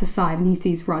Lyra steps aside and he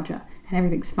sees Roger and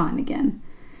everything's fine again.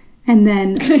 And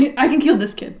then I can kill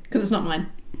this kid because it's not mine.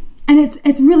 and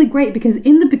it's really great because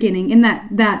in the beginning, in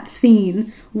that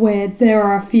scene where there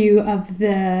are a few of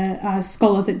the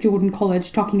scholars at Jordan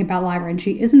College talking about Lyra and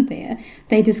she isn't there,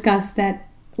 they discuss that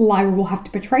Lyra will have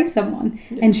to betray someone,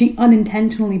 and she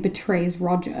unintentionally betrays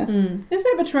Roger. Is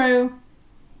that betrayal?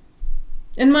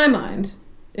 In my mind,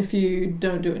 if you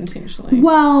don't do it intentionally.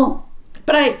 Well,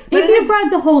 But if you've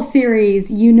read the whole series,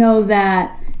 you know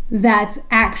that that's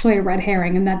actually a red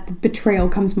herring and that the betrayal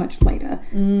comes much later.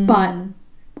 But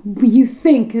you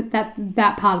think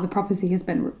that part of the prophecy has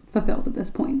been fulfilled at this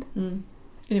point.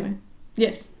 Anyway,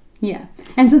 yes. Yeah.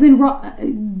 And so then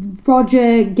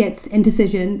Roger gets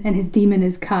indecision and his demon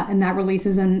is cut, and that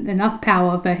releases enough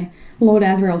power for Lord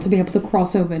Asriel to be able to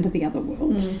cross over into the other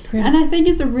world. And I think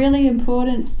it's a really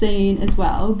important scene as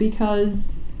well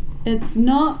because it's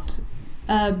not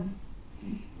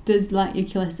like your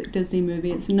classic Disney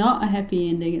movie. It's not a happy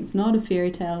ending. It's not a fairy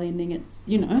tale ending. It's,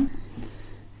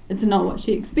 it's not what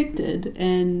she expected.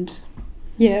 And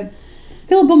Yeah.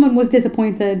 Philip Pullman was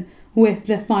disappointed with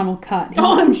the final cut.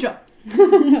 I'm sure.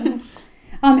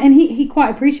 And he quite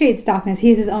appreciates darkness. He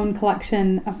has his own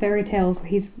collection of fairy tales where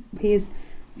he's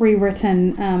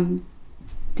rewritten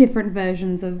different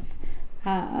versions of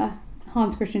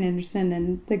Hans Christian Andersen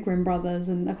and the Grimm brothers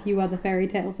and a few other fairy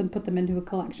tales and put them into a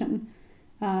collection.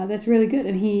 That's really good,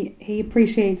 and he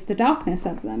appreciates the darkness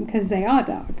of them because they are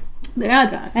dark. They are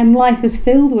dark. And life is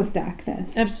filled with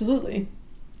darkness. Absolutely.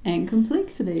 and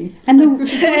complexity. And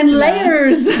And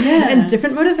layers. Yeah. And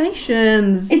different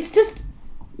motivations.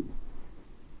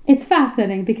 It's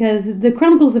fascinating because the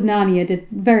Chronicles of Narnia did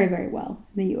very, very well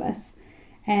in the US.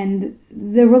 And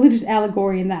the religious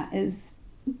allegory in that is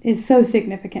so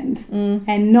significant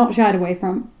and not shied away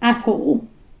from at all.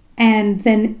 And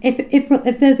then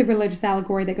if there's a religious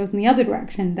allegory that goes in the other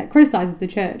direction that criticizes the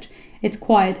church, it's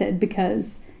quieted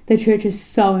because the church is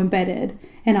so embedded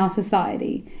in our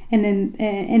society and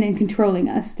in controlling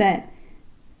us that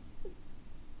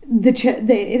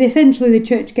essentially the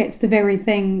church gets the very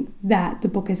thing that the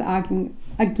book is arguing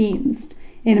against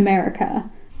in America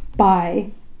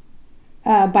by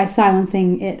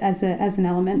silencing it as an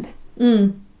element.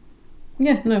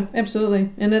 Yeah, no,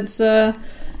 absolutely. And it's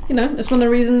it's one of the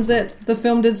reasons that the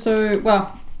film did so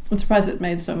well. I'm surprised it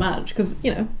made so much because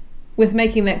with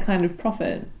making that kind of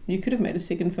profit, you could have made a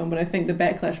second film, but I think the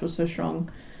backlash was so strong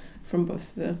from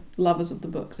both the lovers of the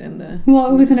books and the...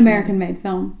 Well, it was an American-made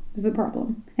film, is the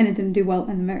problem. And it didn't do well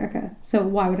in America. So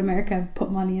why would America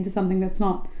put money into something that's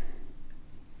not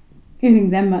earning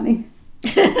them money?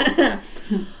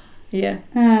 Yeah.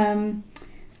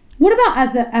 What about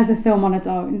as a film on its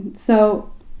own?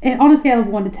 So, on a scale of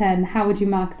 1 to 10, how would you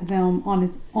mark the film on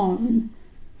its own?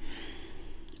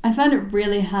 I found it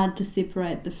really hard to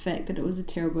separate the fact that it was a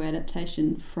terrible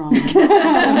adaptation from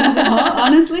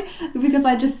honestly, because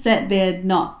I just sat there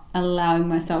not allowing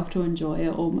myself to enjoy it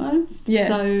almost. Yeah.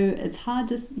 So it's hard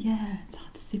to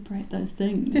separate those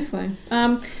things. Definitely.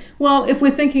 Well, if we're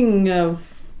thinking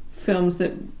of films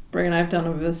that Brie and I have done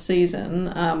over the season,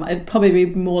 I'd probably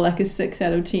be more like a 6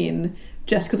 out of 10,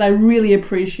 just because I really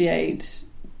appreciate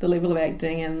the level of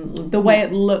acting and the way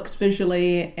it looks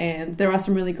visually, and there are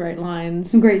some really great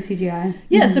lines. Some great CGI.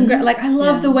 Yeah, some great, like, I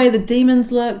love the way the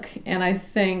demons look, and I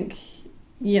think,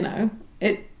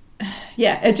 it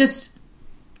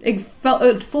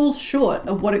falls short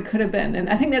of what it could have been, and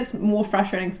I think that's more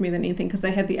frustrating for me than anything, because they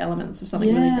had the elements of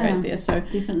something really great there. So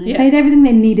definitely, yeah. They had everything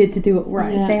they needed to do it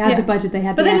right. Yeah. They had the budget, they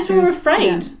had but the they just actors. were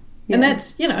afraid, Yeah. and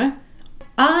that's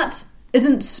art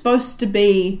isn't supposed to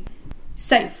be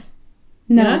safe.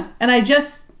 No. And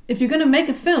if you're going to make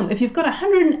a film, if you've got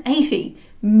 $180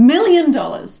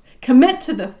 million, commit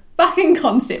to the fucking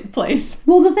concept, please.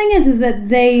 Well, the thing is that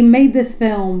they made this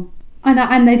film,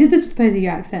 and they did this with Percy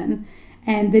Jackson,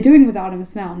 and they're doing it with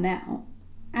Artemis Fowl now.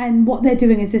 And what they're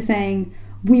doing is they're saying,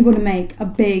 we want to make a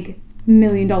big $1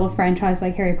 million franchise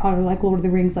like Harry Potter, like Lord of the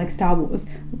Rings, like Star Wars.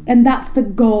 And that's the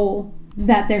goal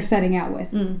that they're setting out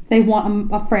with. They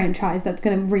want a franchise that's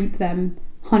going to reap them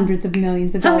hundreds of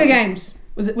millions of dollars. Hunger Games.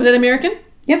 Was it American?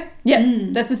 Yep. Yeah,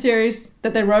 that's a series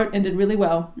that they wrote and did really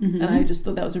well, and I just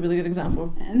thought that was a really good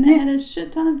example. And they had a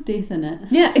shit ton of death in it.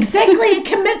 Yeah, exactly.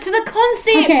 Commit to the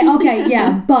concept. Okay,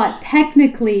 yeah, but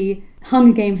technically,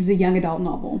 Hunger Games is a young adult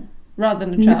novel. Rather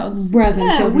than a child's. Rather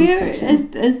than children's where fiction.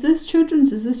 is this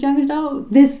children's? Is this young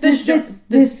adult? This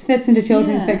fits into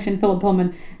children's fiction. Philip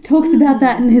Pullman talks about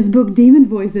that in his book Demon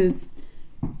Voices.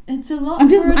 It's a lot. I'm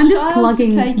just for a just child to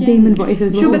plugging take in. Demon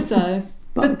Voices. Sure, with So,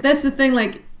 But that's the thing,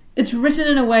 like, it's written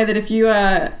in a way that if you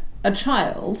are a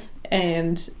child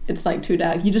and it's like too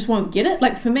dark, you just won't get it.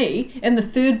 Like, for me, in the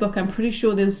third book, I'm pretty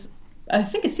sure there's, I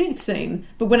think, a sex scene,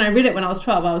 but when I read it when I was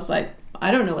 12, I was like, I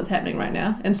don't know what's happening right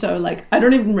now, and so, like, I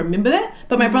don't even remember that.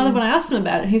 But my brother, when I asked him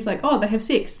about it, he's like, oh, they have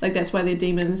sex, like, that's why their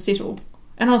demons settle.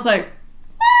 And I was like,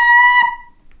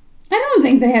 I don't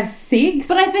think they have sex.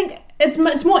 but I think it's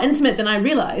more intimate than I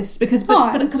realised, because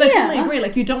I totally agree,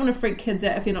 like, you don't want to freak kids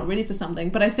out if they're not ready for something,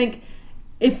 but I think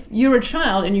if you're a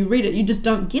child and you read it, you just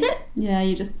don't get it. yeah,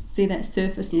 you just see that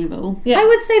surface level. Yeah. I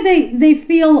would say they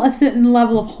feel a certain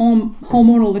level of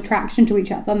hormonal attraction to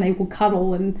each other, and they will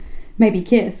cuddle and maybe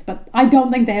kiss, but I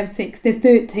don't think they have sex. They're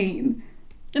 13.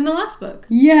 In the last book.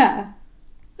 Yeah.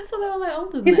 I thought they were like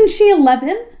older than Isn't that. she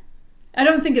 11? I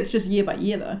don't think it's just year by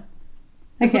year, though.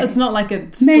 Okay. It's not like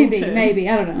a school term. Maybe,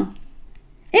 I don't know.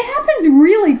 It happens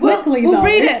really quickly, we'll though.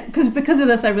 read it, because of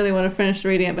this I really want to finish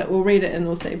reading it, but we'll read it and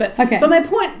we'll see. But Okay. But my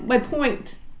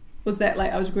point was that,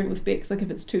 like, I was agreeing with Bex, like,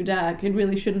 if it's too dark, it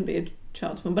really shouldn't be a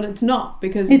child's film, but it's not,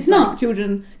 because It's like, not.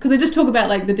 children, because they just talk about,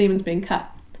 like, the demons being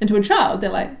cut. And to a child, they're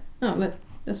like, oh,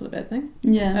 that's not a bad thing.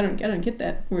 Yeah. I don't get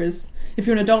that. Whereas if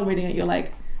you're an adult reading it, you're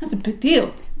like, that's a big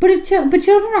deal. But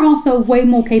children are also way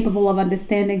more capable of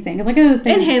understanding things. Like I was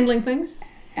saying, And handling things.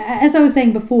 as I was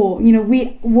saying before,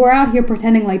 we're out here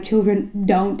pretending like children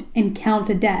don't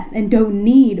encounter death and don't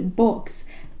need books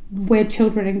where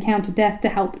children encounter death to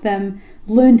help them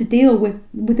learn to deal with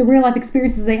the real life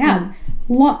experiences they have.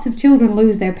 Lots of children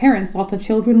lose their parents. Lots of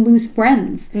children lose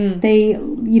friends. They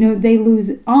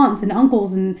lose aunts and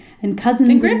uncles and cousins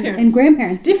and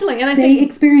grandparents. Definitely, and I They think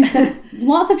experience death.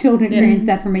 Lots of children experience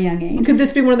death from a young age. could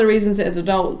this be one of the reasons that as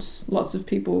adults, lots of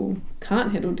people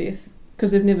can't handle death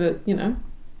because they've never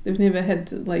had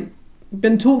to, like,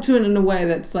 been talked to in a way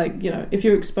that's like, if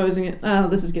you're exposing it,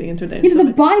 this is getting into a dangerous The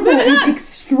topic. Bible Moving is on.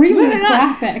 extremely Moving on.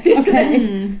 graphic. Yes, it Okay.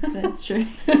 is. That's true.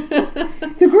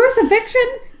 The crucifixion,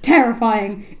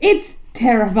 terrifying. It's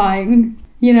terrifying.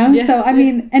 Yeah, So I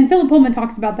mean, and Philip Pullman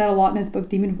talks about that a lot in his book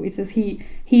Demon Voices. He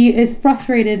is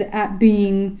frustrated at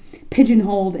being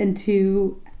pigeonholed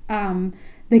into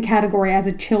the category as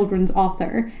a children's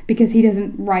author because he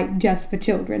doesn't write just for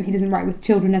children. He doesn't write with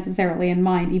children necessarily in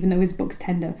mind, even though his books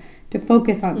tend to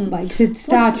focus on to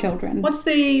star children. What's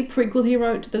the prequel he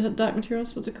wrote to the Dark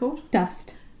Materials? What's it called?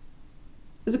 Dust?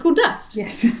 Is it called Dust?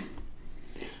 Yes.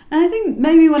 And I think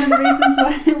maybe one of the reasons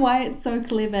why it's so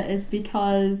clever is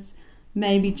because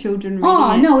maybe children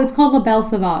reading it... No, it's called La Belle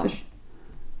Sauvage.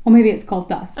 Or maybe it's called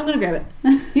Dust. I'm going to grab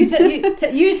it. You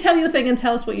tell your thing and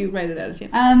tell us what you rated it as.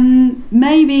 Yeah.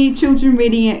 Maybe children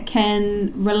reading it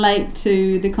can relate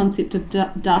to the concept of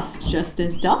dust just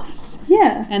as dust.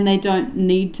 Yeah. And they don't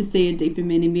need to see a deeper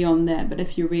meaning beyond that. But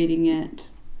if you're reading it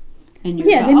and you're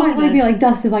they might be like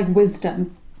dust is like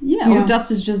wisdom. Yeah, you or know? dust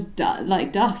is just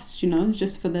like dust,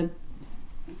 just for the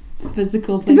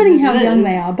physical thing. Depending how young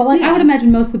they are. But like Yeah. I would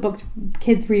imagine most of the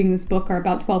kids reading this book are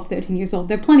about 12, 13 years old.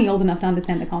 They're plenty old enough to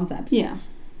understand the concepts. Yeah.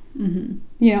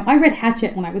 Mm-hmm. I read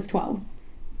Hatchet when I was 12.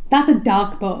 That's a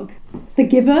dark book. The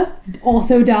Giver,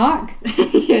 also dark.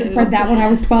 Read that when I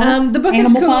was 12. The book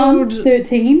Animal is called... Farm,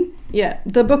 13. Yeah,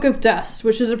 The Book of Dust,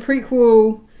 which is a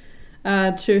prequel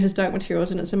to his Dark Materials,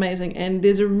 and it's amazing. And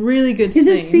there's a really good Is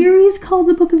scene. a series called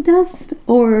The Book of Dust?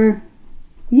 Or...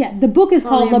 Yeah, the book is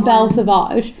called La Volume Belle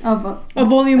 1. Sauvage.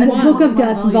 Volume It's 1. Book of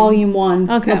Dust, Volume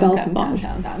 1. Okay, La Belle okay,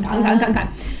 Sauvage. okay.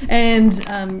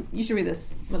 And you should read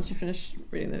this once you finish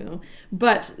reading it.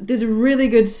 But there's a really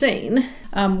good scene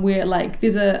where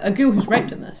there's a girl who's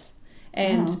raped in this,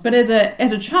 and but as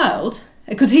a child,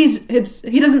 because he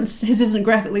doesn't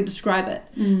graphically describe it,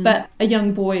 but a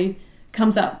young boy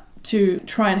comes up to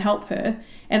try and help her.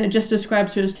 And it just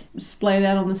describes her as splayed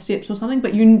out on the steps or something.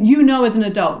 But you know as an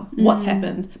adult what's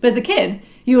happened. But as a kid,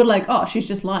 you were like, oh, she's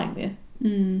just lying there.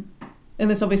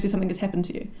 Unless obviously something has happened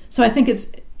to you. So I think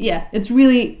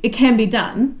it can be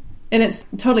done. And it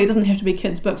doesn't have to be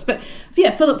kids' books. But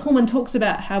yeah, Philip Pullman talks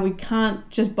about how we can't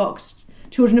just box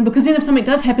children in, because then if something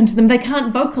does happen to them, they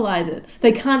can't vocalize it.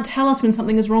 They can't tell us when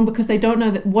something is wrong because they don't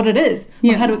know what it is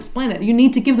or how to explain it. You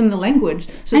need to give them the language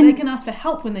so they can ask for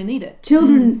help when they need it.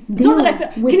 Children It's not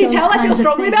that can you tell I feel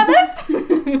strongly about this?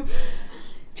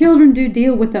 Children do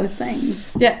deal with those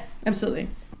things. Yeah, absolutely.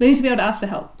 They need to be able to ask for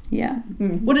help. Yeah.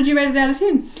 What did you rate it out of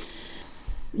 10?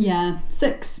 Yeah,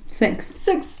 6.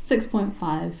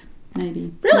 6.5,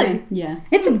 maybe. Really? Yeah.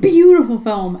 It's a beautiful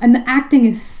film, and the acting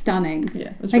is stunning.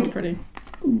 Yeah, it's real pretty.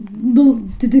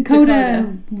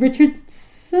 Dakota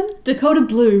Richardson? Dakota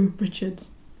Blue Richards.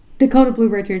 Dakota Blue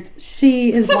Richards.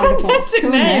 She is It's a wonderful. fantastic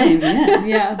Cool name. name,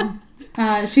 yeah.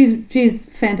 Yeah. She's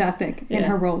fantastic in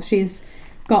her role. She's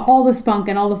got all the spunk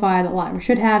and all the fire that Lyra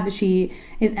should have. She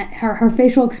is her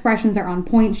facial expressions are on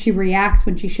point. She reacts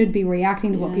when she should be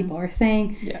reacting to what people are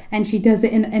saying, and she does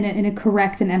it in a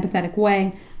correct and empathetic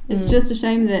way. It's just a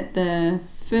shame that the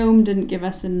film didn't give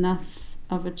us enough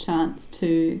of a chance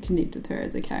to connect with her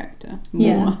as a character more.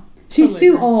 Yeah, she's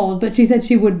too old, but she said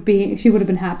she would have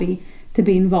been happy to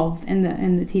be involved in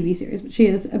the TV series, but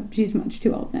she's much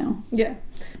too old now. Yeah,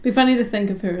 be funny to think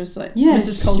of her as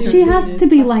Mrs. Coulter. She has to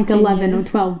be like 10 11 years. or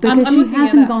 12 because I'm she looking at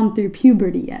hasn't it. gone through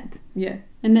puberty yet. Yeah.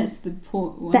 And that's the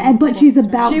point. But she's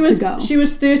about to go. She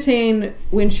was 13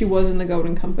 when she was in the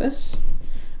Golden Compass.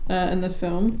 In the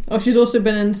film. Oh, she's also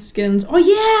been in Skins. Oh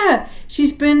yeah,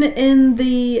 she's been in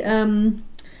the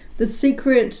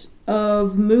Secret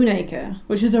of Moonacre,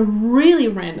 which is a really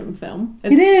random film.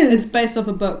 It is. It's based off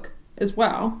a book as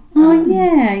well. Oh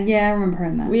yeah, I remember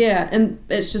hearing that. Yeah, and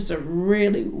it's just a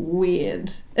really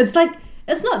weird. It's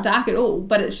not dark at all,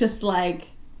 but it's just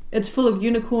it's full of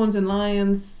unicorns and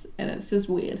lions, and it's just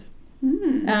weird.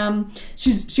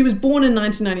 She was born in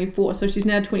 1994, so she's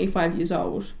now 25 years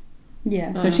old.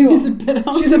 Yeah, so She's a bit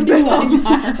old. She's a bit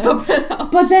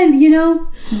old. But then,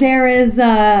 there is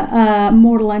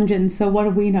Mortal Engines, so what do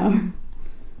we know?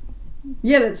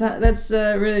 Yeah, that's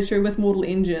really true with Mortal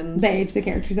Engines. They age the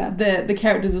characters up. The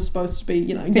characters are supposed to be,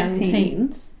 young 15.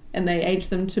 teens, and they age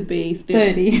them to be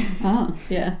 30. Oh.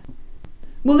 Yeah.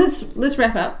 Well, let's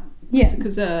wrap up. Yeah.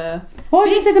 Because Well, I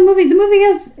was just say the movie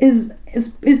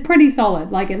is pretty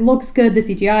solid. Like, it looks good, the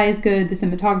CGI is good, the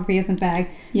cinematography isn't bad.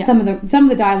 Yeah. Some of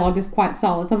the dialogue is quite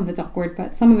solid. Some of it's awkward,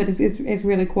 but some of it is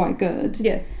really quite good.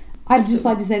 Yeah. I'd just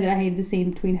like to say that I hated the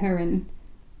scene between her and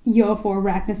Yofor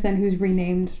Ragnarsson, who's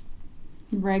renamed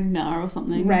Ragnar or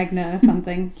something. Ragnar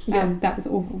something. Yeah. That was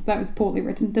awful. That was poorly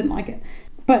written. Didn't like it.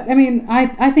 But I mean,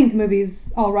 I think the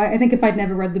movie's all right. I think if I'd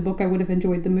never read the book, I would have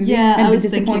enjoyed the movie. Yeah, and I was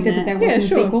been disappointed thinking that there that. wasn't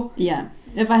a sequel. Yeah.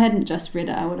 If I hadn't just read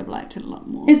it, I would have liked it a lot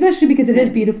more. Especially because it is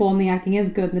beautiful and the acting is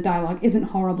good and the dialogue isn't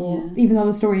horrible. Yeah. Even though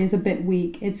the story is a bit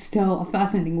weak, it's still a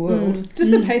fascinating world.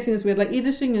 Just the pacing is weird.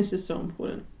 Editing is just so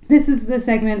important. This is the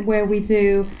segment where we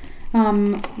do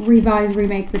revise,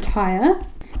 remake, retire.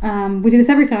 We do this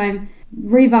every time.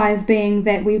 Revise being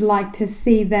that we'd like to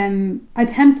see them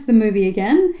attempt the movie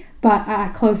again, but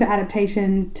a closer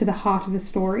adaptation to the heart of the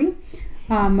story.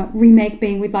 Remake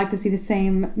being we'd like to see the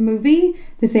same movie,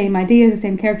 the same ideas, the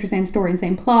same character, same story, and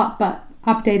same plot, but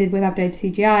updated with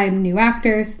updated CGI and new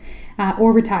actors,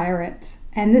 or retire it.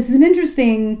 And this is an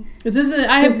interesting...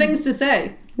 I have things to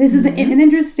say. This is an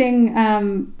interesting, I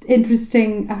was going to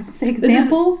say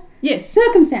example. Yes.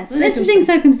 Circumstance. An interesting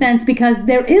circumstance because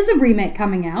there is a remake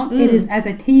coming out. It is as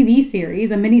a TV series,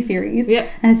 a mini-series. Yep.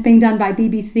 And it's being done by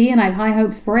BBC, and I have high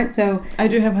hopes for it. So I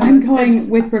do have hopes. I'm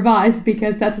going with revised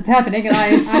because that's what's happening, and I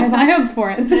have high hopes for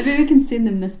it. Maybe we can send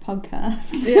them this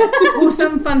podcast. Yeah. Well,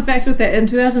 some fun facts with that. In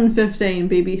 2015,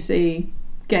 BBC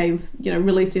gave,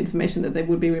 released information that they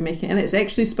would be remaking, and it's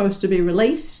actually supposed to be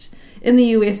released in the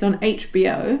US on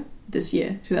HBO this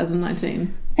year,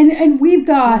 2019. And we've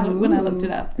got... When I looked it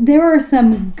up. There are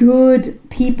some good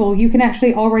people. You can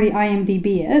actually already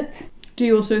IMDb it. Do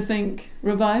you also think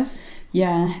revise?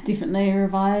 Yeah, definitely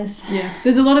revise. Yeah.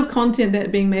 There's a lot of content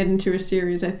that being made into a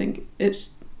series. I think it's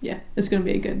going to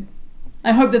be good.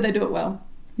 I hope that they do it well.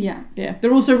 Yeah. Yeah.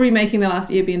 They're also remaking The Last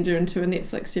Airbender into a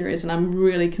Netflix series, and I'm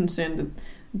really concerned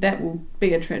that will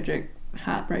be a tragic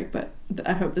heartbreak, but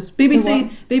I hope this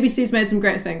BBC's made some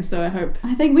great things, so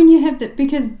I think when you have that,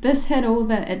 because this had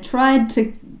it tried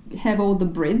to have all the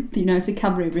breadth, to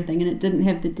cover everything, and it didn't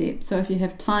have the depth. So if you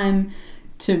have time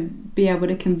to be able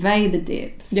to convey the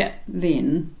depth,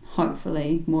 then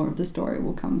hopefully more of the story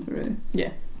will come through.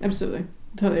 Yeah, absolutely,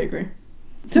 totally agree.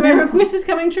 So my request is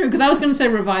coming true, because I was going to say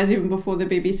revise even before the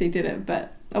BBC did it,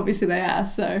 but obviously they are,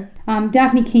 so...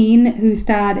 Daphne Keane, who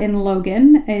starred in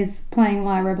Logan, is playing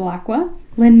Lyra Blackwell.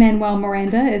 Lin-Manuel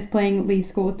Miranda is playing Lee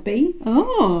Scoresby.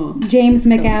 Oh! James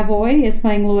McAvoy is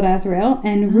playing Lord Asriel,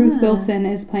 and Ruth Wilson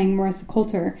is playing Marissa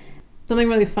Coulter. Something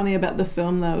really funny about the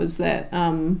film, though, is that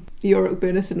Yorick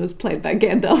Burdison was played by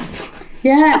Gandalf.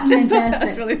 Yeah, fantastic.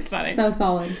 That's really funny. So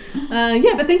solid.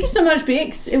 But thank you so much,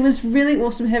 Bex. It was really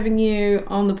awesome having you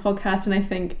on the podcast, and I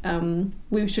think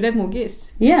we should have more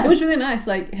guests. Yeah. It was really nice,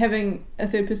 having a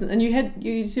third person, and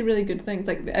you said really good things.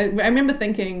 I remember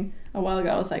thinking a while ago,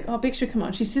 I was like, oh, Bex should come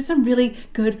on. She says some really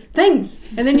good things.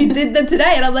 And then you did them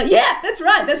today, and I'm like, yeah, that's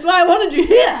right. That's why I wanted you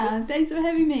here. Yeah, thanks for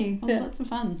having me. It was lots of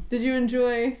fun. Did you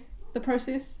enjoy the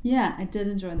process? Yeah, I did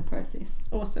enjoy the process.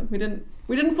 Awesome. We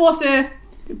didn't force her.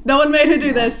 No one made her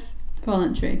do this.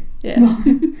 Voluntary. Yeah.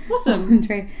 Awesome.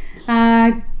 Voluntary.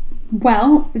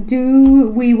 Well,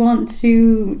 do we want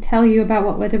to tell you about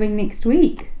what we're doing next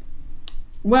week?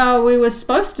 Well, we were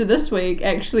supposed to this week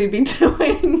actually be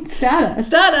doing... Stardust.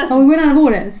 Stardust. Oh, we went out of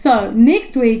order. So,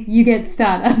 next week you get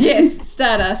Stardust. Yes,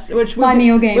 Stardust. Which by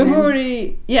Neil Gaiman. We've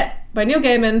already... Yeah, by Neil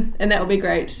Gaiman, and that will be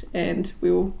great. And we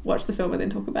will watch the film and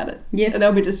then talk about it. Yes. And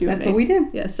that'll be just you and me. That's what we do.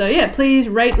 Yeah, so please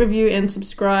rate, review, and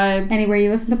subscribe. Anywhere you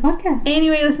listen to podcasts.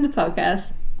 Anywhere you listen to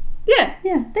podcasts. Yeah.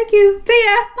 Yeah. Thank you. See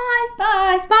ya. Bye.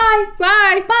 Bye. Bye.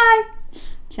 Bye. Bye.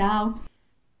 Ciao.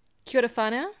 Kia ora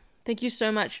whanau. Thank you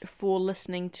so much for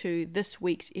listening to this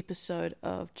week's episode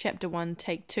of Chapter 1,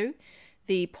 Take 2,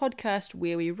 the podcast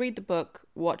where we read the book,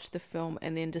 watch the film,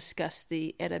 and then discuss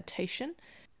the adaptation.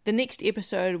 The next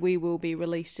episode we will be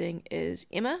releasing is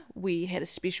Emma. We had a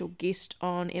special guest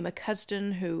on, Emma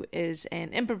Cusden, who is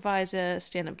an improviser,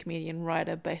 stand-up comedian,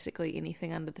 writer, basically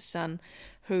anything under the sun,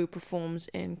 who performs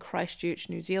in Christchurch,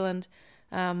 New Zealand.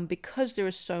 Because there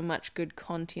is so much good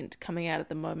content coming out at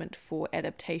the moment for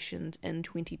adaptations in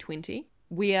 2020,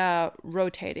 we are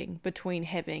rotating between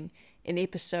having an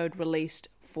episode released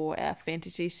for our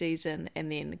fantasy season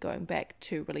and then going back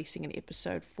to releasing an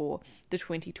episode for the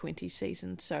 2020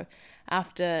 season. So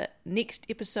after next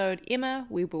episode, Emma,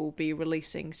 we will be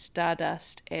releasing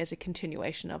Stardust as a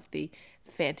continuation of the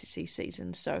fantasy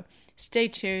season. So stay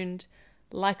tuned.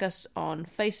 Like us on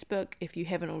Facebook if you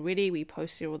haven't already. We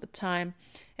post there all the time,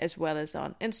 as well as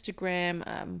on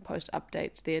Instagram, post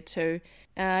updates there too.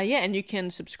 And you can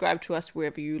subscribe to us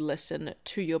wherever you listen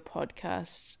to your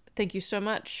podcasts. Thank you so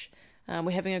much.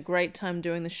 We're having a great time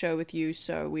doing the show with you,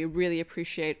 so we really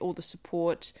appreciate all the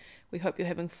support. We hope you're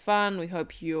having fun. We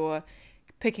hope you're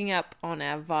picking up on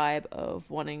our vibe of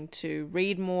wanting to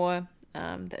read more.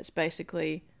 That's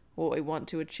basically what we want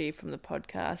to achieve from the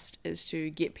podcast, is to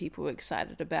get people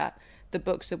excited about the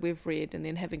books that we've read and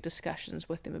then having discussions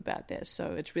with them about that.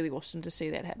 So it's really awesome to see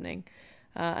that happening.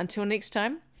 Until next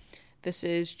time, this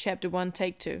is Chapter 1,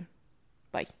 Take 2.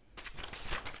 Bye.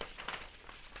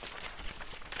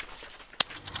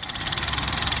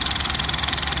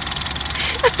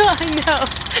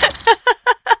 I know.